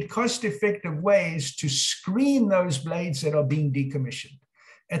also need cost-effective ways to screen those blades that are being decommissioned.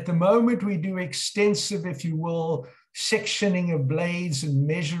 At the moment, we do extensive, if you will, sectioning of blades and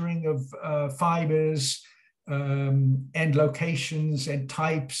measuring of fibers and locations and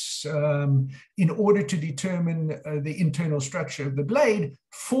types in order to determine the internal structure of the blade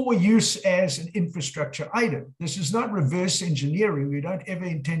for use as an infrastructure item. This is not reverse engineering. We don't ever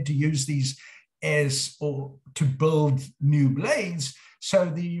intend to use these as or to build new blades, So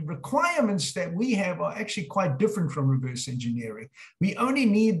the requirements that we have are actually quite different from reverse engineering. We only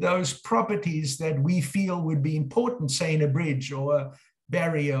need those properties that we feel would be important, say in a bridge or a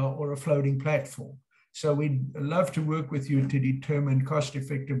barrier or a floating platform. So we'd love to work with you to determine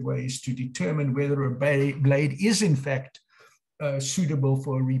cost-effective ways to determine whether a blade is in fact suitable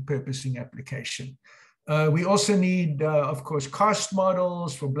for a repurposing application. We also need, of course, cost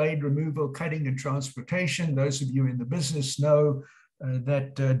models for blade removal, cutting, and transportation. Those of you in the business know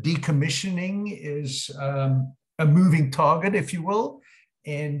that decommissioning is a moving target, if you will,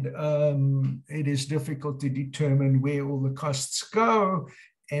 and it is difficult to determine where all the costs go,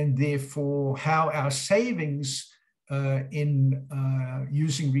 and therefore how our savings in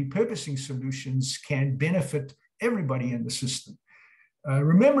using repurposing solutions can benefit everybody in the system.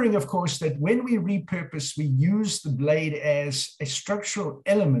 Remembering, of course, that when we repurpose, we use the blade as a structural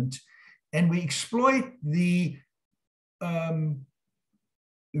element, and we exploit the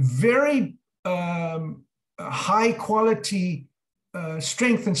very high quality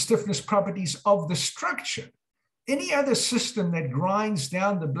strength and stiffness properties of the structure. Any other system that grinds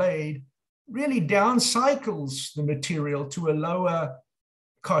down the blade really downcycles the material to a lower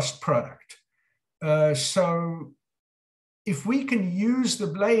cost product. So if we can use the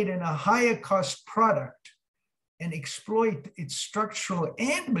blade in a higher cost product and exploit its structural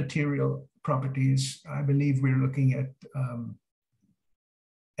and material properties, I believe we're looking at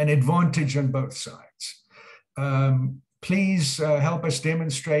an advantage on both sides. Please help us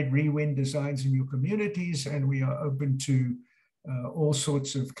demonstrate ReWin designs in your communities, and we are open to all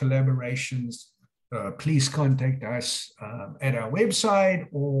sorts of collaborations. Please contact us at our website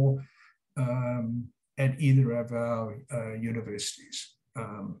or at either of our universities.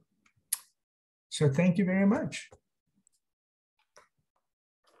 So thank you very much.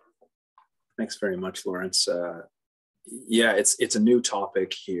 Thanks very much, Lawrence. Yeah, it's a new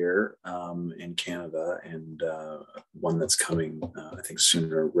topic here in Canada, and one that's coming, I think,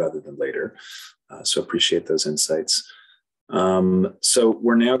 sooner rather than later. So appreciate those insights. So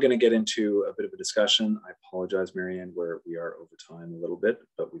we're now going to get into a bit of a discussion. I apologize, Marianne, we are over time a little bit,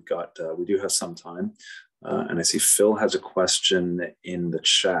 but we do have some time. And I see Phil has a question in the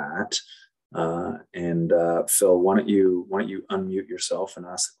chat. Phil, why don't you unmute yourself and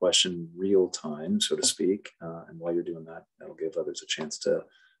ask the question real time, so to speak. And while you're doing that, that'll give others a chance to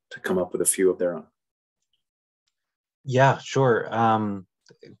come up with a few of their own. Yeah, sure.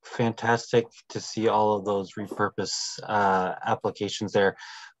 Fantastic to see all of those repurpose applications there.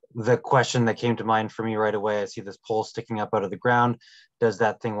 The question that came to mind for me right away, I see this pole sticking up out of the ground. Does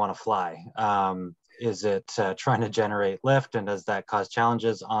that thing want to fly? Is it trying to generate lift, and does that cause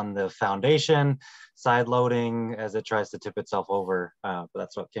challenges on the foundation, side loading as it tries to tip itself over? But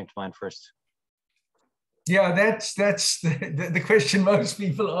that's what came to mind first. Yeah, that's the question most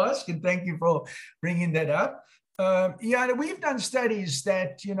people ask, and thank you for bringing that up. Yeah, we've done studies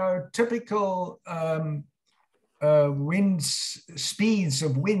that, typical wind speeds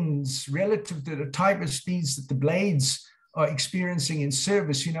of winds relative to the type of speeds that the blades are experiencing in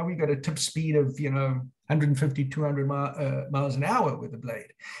service. We've got a tip speed of, 150, 200 miles an hour with the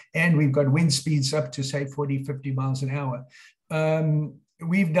blade. And we've got wind speeds up to, say, 40, 50 miles an hour.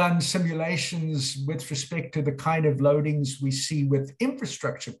 We've done simulations with respect to the kind of loadings we see with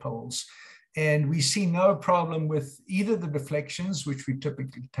infrastructure poles. And we see no problem with either the deflections, which we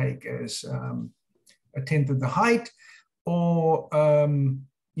typically take as a tenth of the height, or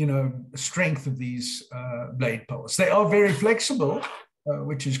strength of these blade poles. They are very flexible,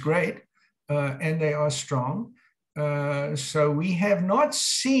 which is great, and they are strong. So we have not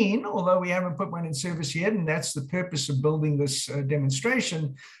seen, although we haven't put one in service yet, and that's the purpose of building this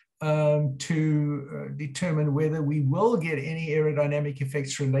demonstration, to determine whether we will get any aerodynamic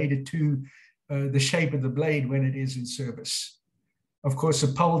effects related to the shape of the blade when it is in service. Of course, a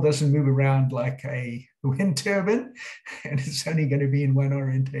pole doesn't move around like a wind turbine, and it's only going to be in one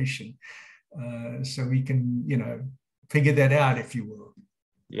orientation. So we can, figure that out, if you will.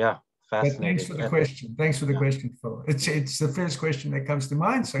 Yeah, fascinating. But thanks for the question. Thanks for the question, Phil. It's the first question that comes to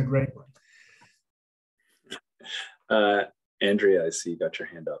mind, so great one. Andrea, I see you got your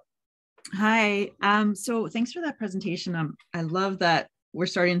hand up. Hi. So thanks for that presentation. I love that we're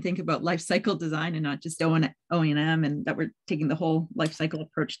starting to think about life cycle design and not just O&M, and that we're taking the whole life cycle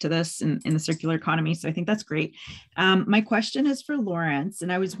approach to this in the circular economy. So I think that's great. My question is for Lawrence, and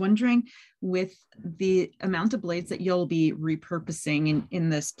I was wondering, with the amount of blades that you'll be repurposing in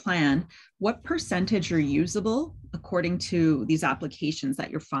this plan, what percentage are usable according to these applications that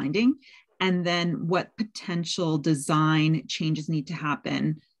you're finding? And then what potential design changes need to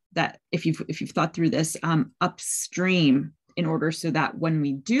happen that, if you've thought through this, upstream in order so that when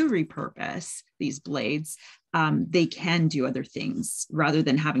we do repurpose these blades, they can do other things rather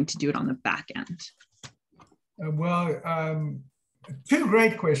than having to do it on the back end? Two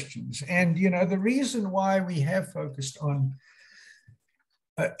great questions. And, you know, the reason why we have focused on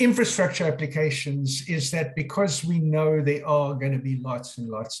infrastructure applications is that because we know there are going to be lots and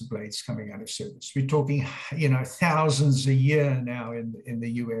lots of blades coming out of service. We're talking, you know, thousands a year now in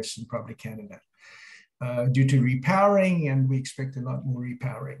the US and probably Canada due to repowering, and we expect a lot more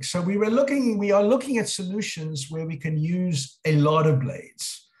repowering. So we are looking at solutions where we can use a lot of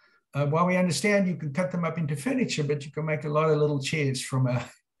blades. While we understand you can cut them up into furniture, but you can make a lot of little chairs from a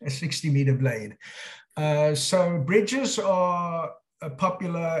 60-meter blade. So bridges are a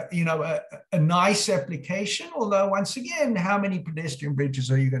popular, you know, a nice application, although once again, how many pedestrian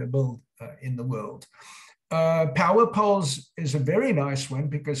bridges are you going to build in the world? Power poles is a very nice one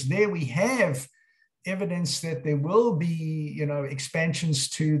because there we have evidence that there will be, you know, expansions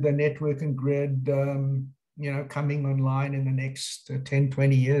to the network and grid, you know, coming online in the next 10,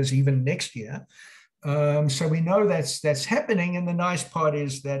 20 years, even next year. So we know that's happening. And the nice part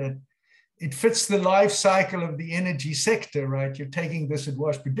is that it fits the life cycle of the energy sector, right? You're taking this, it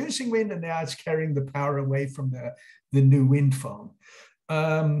was producing wind, and now it's carrying the power away from the new wind farm.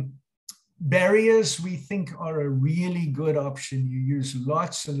 Barriers, we think, are a really good option. You use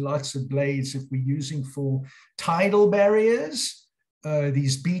lots and lots of blades if we're using for tidal barriers,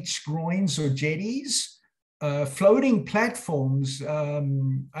 these beach groins or jetties. Floating platforms,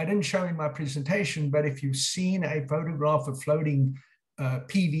 I didn't show in my presentation, but if you've seen a photograph of floating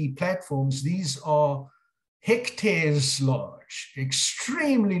PV platforms, these are hectares large,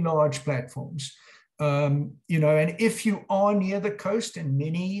 extremely large platforms. You know, and if you are near the coast, and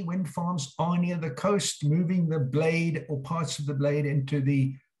many wind farms are near the coast, moving the blade or parts of the blade into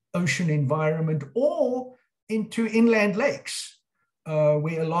the ocean environment or into inland lakes,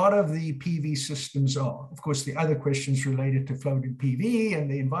 where a lot of the PV systems are. Of course, the other questions related to floating PV and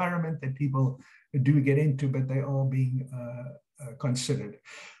the environment that people do get into, but they are being considered.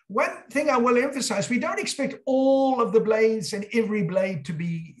 One thing I will emphasize, we don't expect all of the blades and every blade to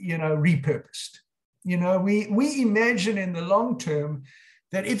be, you know, repurposed. You know, we imagine in the long term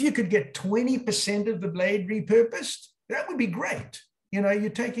that if you could get 20% of the blade repurposed, that would be great. You know, you're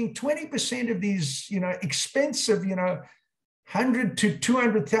taking 20% of these, you know, expensive, you know, $100,000 to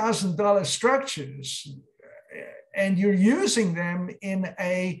 $200,000 structures, and you're using them in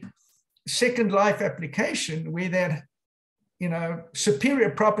a second life application where that, you know,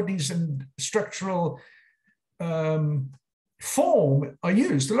 superior properties and structural form are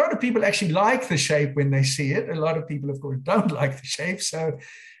used. A lot of people actually like the shape when they see it. A lot of people, of course, don't like the shape. So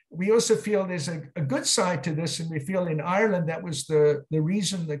we also feel there's a good side to this, and we feel in Ireland that was the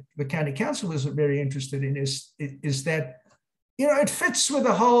reason that the county council was very interested in is that, you know, it fits with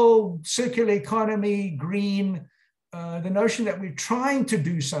the whole circular economy, green, the notion that we're trying to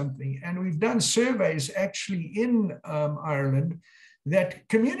do something. And we've done surveys actually in Ireland that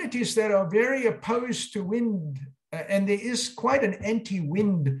communities that are very opposed to wind, and there is quite an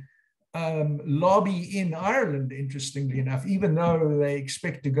anti-wind lobby in Ireland, interestingly enough, even though they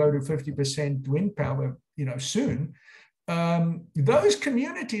expect to go to 50% wind power, you know, soon. Those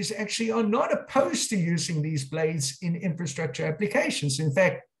communities actually are not opposed to using these blades in infrastructure applications. In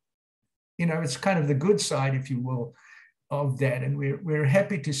fact, you know, it's kind of the good side, if you will, of that. And we're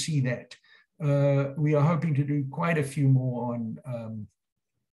happy to see that. We are hoping to do quite a few more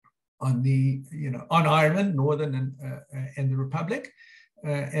on the, you know, on Ireland, Northern and the Republic,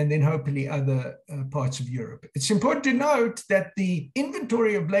 and then hopefully other parts of Europe. It's important to note that the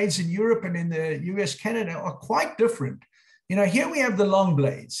inventory of blades in Europe and in the US, Canada are quite different. You know, here we have the long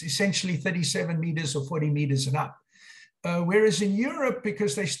blades, essentially 37 meters or 40 meters and up. Whereas in Europe,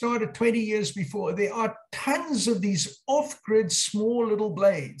 because they started 20 years before, there are tons of these off-grid small little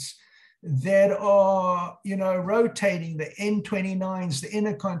blades that are, you know, rotating, the N29s, the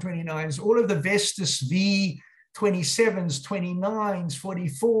Intercon 29s, all of the Vestas V27s, 29s,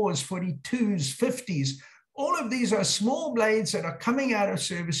 44s, 42s, 50s. All of these are small blades that are coming out of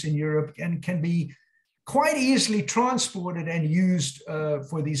service in Europe and can be quite easily transported and used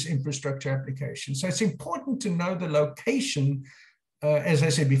for these infrastructure applications. So it's important to know the location, as I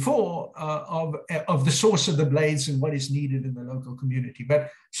said before, of the source of the blades and what is needed in the local community. But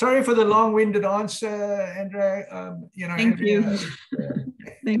sorry for the long-winded answer, Andrea. You know, thank you.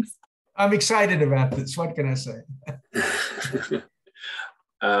 Thanks. I'm excited about this. What can I say?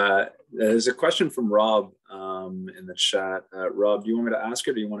 There's a question from Rob in the chat. Rob, do you want me to ask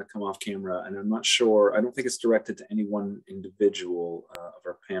her, or do you want to come off camera? And I'm not sure. I don't think it's directed to any one individual of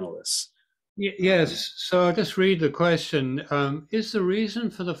our panelists. Yes, so I'll just read the question. Is the reason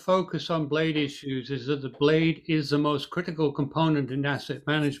for the focus on blade issues is that the blade is the most critical component in asset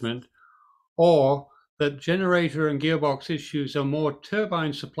management, or that generator and gearbox issues are more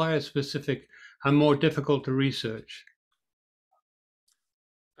turbine supplier specific and more difficult to research?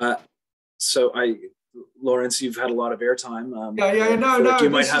 So Lawrence, you've had a lot of airtime. No, you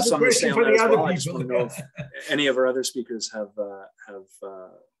might have something to say on that as well. People. I just want to know if any of our other speakers have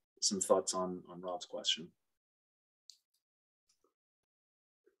some thoughts on Rob's question.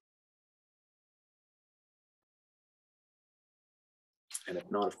 And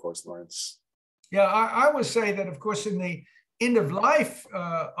if not, of course, Lawrence. Yeah, I would say that, of course, in the end of life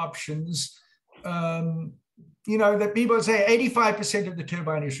options, you know, that people say 85% of the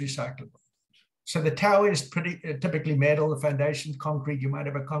turbine is recyclable. So the tower is typically metal, the foundation's concrete, you might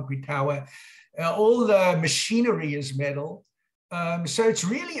have a concrete tower. All the machinery is metal. So it's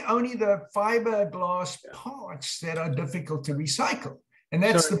really only the fiberglass parts that are difficult to recycle. And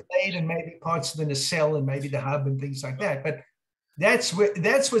that's the blade and maybe parts of the nacelle and maybe the hub and things like that. But that's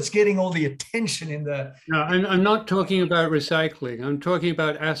what's getting all the attention in the... No, I'm not talking about recycling. I'm talking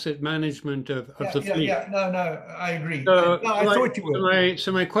about asset management of the fleet. No, I agree. So, I thought you were.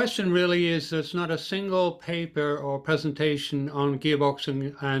 So my question really is, there's not a single paper or presentation on gearbox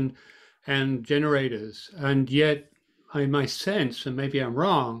and generators. And yet, my sense, and maybe I'm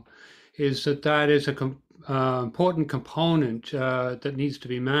wrong, is that is a important component that needs to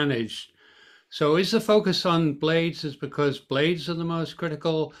be managed. So is the focus on blades is because blades are the most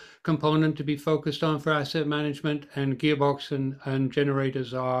critical component to be focused on for asset management, and gearbox and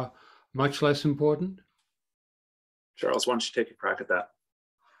generators are much less important? Charles, why don't you take a crack at that?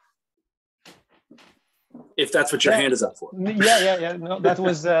 If that's what your hand is up for. Yeah. No, that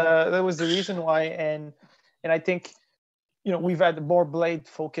was the reason why, and I think, you know, we've had a more blade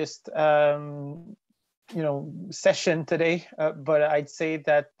focused session today, but I'd say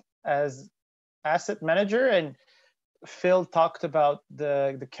that as asset manager, and Phil talked about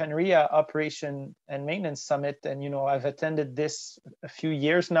the Canria Operation and Maintenance Summit, and, you know, I've attended this a few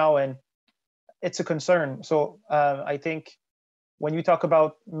years now, and it's a concern. So I think when you talk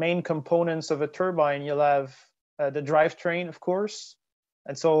about main components of a turbine, you'll have the drivetrain, of course,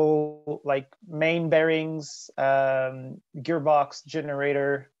 and so like main bearings, gearbox,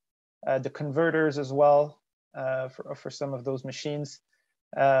 generator, the converters as well for some of those machines.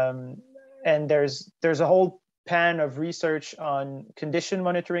 And there's a whole pan of research on condition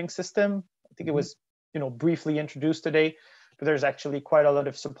monitoring system. I think it was, you know, briefly introduced today, but there's actually quite a lot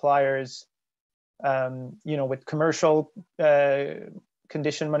of suppliers, you know, with commercial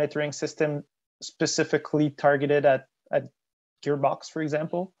condition monitoring system specifically targeted at gearbox, for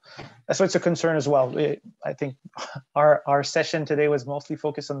example. So it's a concern as well. I think our session today was mostly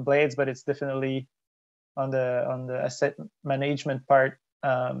focused on blades, but it's definitely on the asset management part.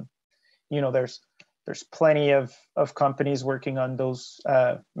 You know, there's plenty of companies working on those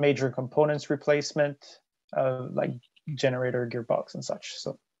major components replacement, like generator, gearbox, and such.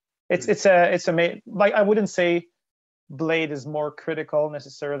 So it's like, I wouldn't say blade is more critical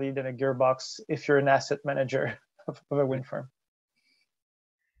necessarily than a gearbox if you're an asset manager of a wind farm.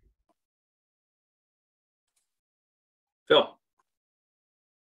 Phil.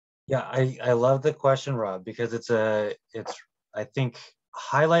 Yeah, I love the question, Rob, because it's I think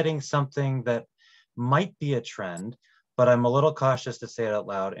highlighting something that might be a trend, but I'm a little cautious to say it out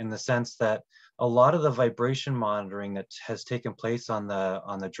loud, in the sense that a lot of the vibration monitoring that has taken place on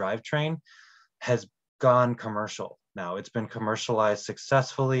the drivetrain has gone commercial now. It's been commercialized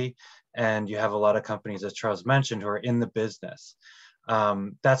successfully, and you have a lot of companies, as Charles mentioned, who are in the business.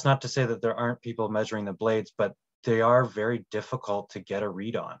 That's not to say that there aren't people measuring the blades, but they are very difficult to get a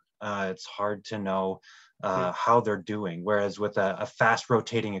read on. It's hard to know how they're doing. Whereas with a fast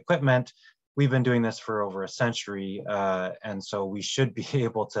rotating equipment, we've been doing this for over a century, and so we should be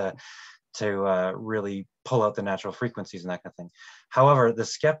able to really pull out the natural frequencies and that kind of thing. However, the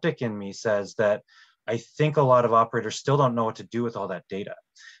skeptic in me says that I think a lot of operators still don't know what to do with all that data.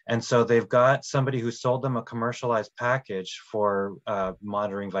 And so they've got somebody who sold them a commercialized package for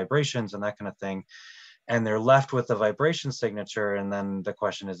monitoring vibrations and that kind of thing, and they're left with the vibration signature. And then the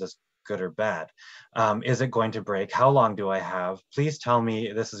question is this good or bad? Is it going to break? How long do I have? Please tell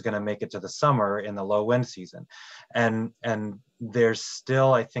me this is going to make it to the summer in the low wind season. And there's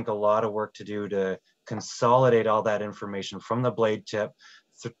still, I think, a lot of work to do to consolidate all that information from the blade tip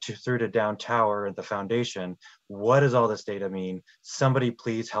through to down tower at the foundation. What does all this data mean? Somebody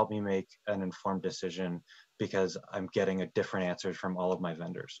please help me make an informed decision, because I'm getting a different answer from all of my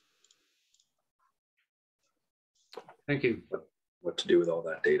vendors. Thank you. What to do with all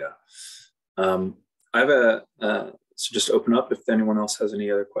that data? I have so just open up if anyone else has any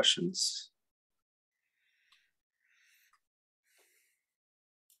other questions.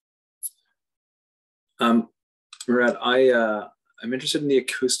 Murad, I'm interested in the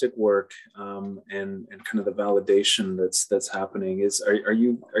acoustic work and kind of the validation that's happening. Are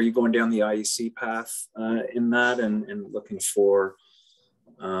you going down the IEC path in that and looking for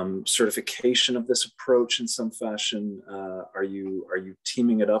certification of this approach in some fashion? Are you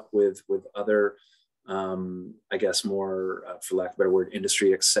teaming it up with other, I guess more, for lack of a better word,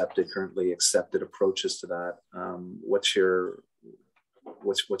 currently accepted approaches to that? What's your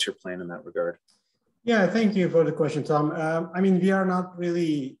plan in that regard? Yeah, thank you for the question, Tom. I mean, we are not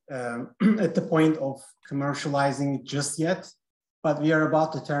really at the point of commercializing just yet, but we are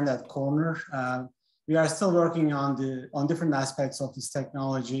about to turn that corner. We are still working on different aspects of this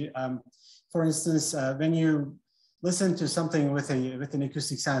technology. For instance, when you listen to something with an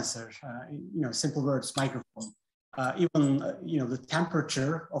acoustic sensor, simple words, microphone, even the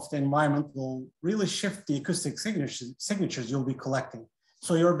temperature of the environment will really shift the acoustic signatures you'll be collecting.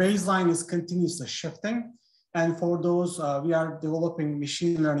 So your baseline is continuously shifting. And for those, we are developing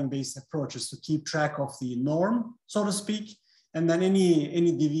machine learning based approaches to keep track of the norm, so to speak. And then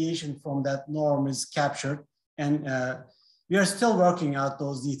any deviation from that norm is captured. And we are still working out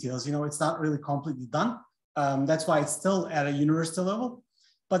those details. It's not really completely done. That's why it's still at a university level.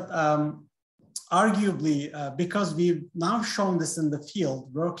 But arguably, because we've now shown this in the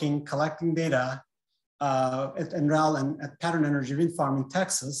field, collecting data at NREL and at Pattern Energy Wind Farm in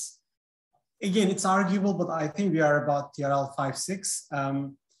Texas. Again, it's arguable, but I think we are about TRL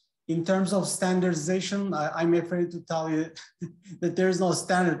 5.6. In terms of standardization, I'm afraid to tell you that there is no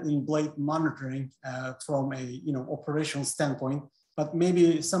standard in blade monitoring from a operational standpoint, but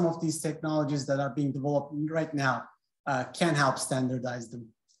maybe some of these technologies that are being developed right now can help standardize them.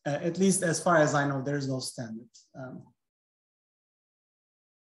 At least as far as I know, there is no standard.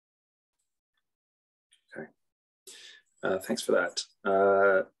 Thanks for that.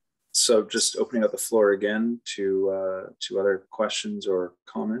 So just opening up the floor again to other questions or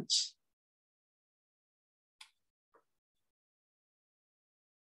comments.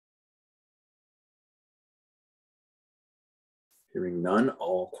 Hearing none,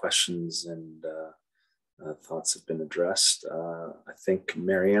 all questions and thoughts have been addressed. I think,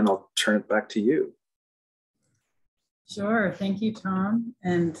 Marianne, I'll turn it back to you. Sure, thank you, Tom.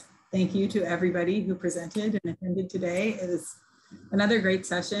 And thank you to everybody who presented and attended today. It was another great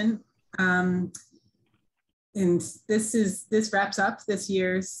session. And this wraps up this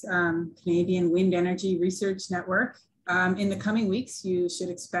year's Canadian Wind Energy Research Network. In the coming weeks, you should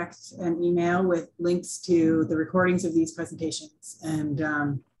expect an email with links to the recordings of these presentations.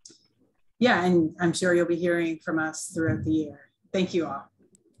 And yeah, and I'm sure you'll be hearing from us throughout the year. Thank you all.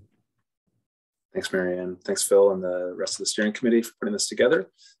 Thanks, Marianne. Thanks, Phil, and the rest of the steering committee for putting this together.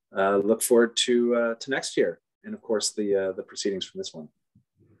 Look forward to next year, and of course the proceedings from this one.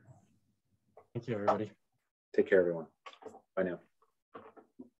 Thank you, everybody. Take care, everyone. Bye now.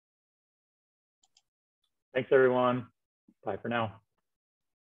 Thanks, everyone. Bye for now.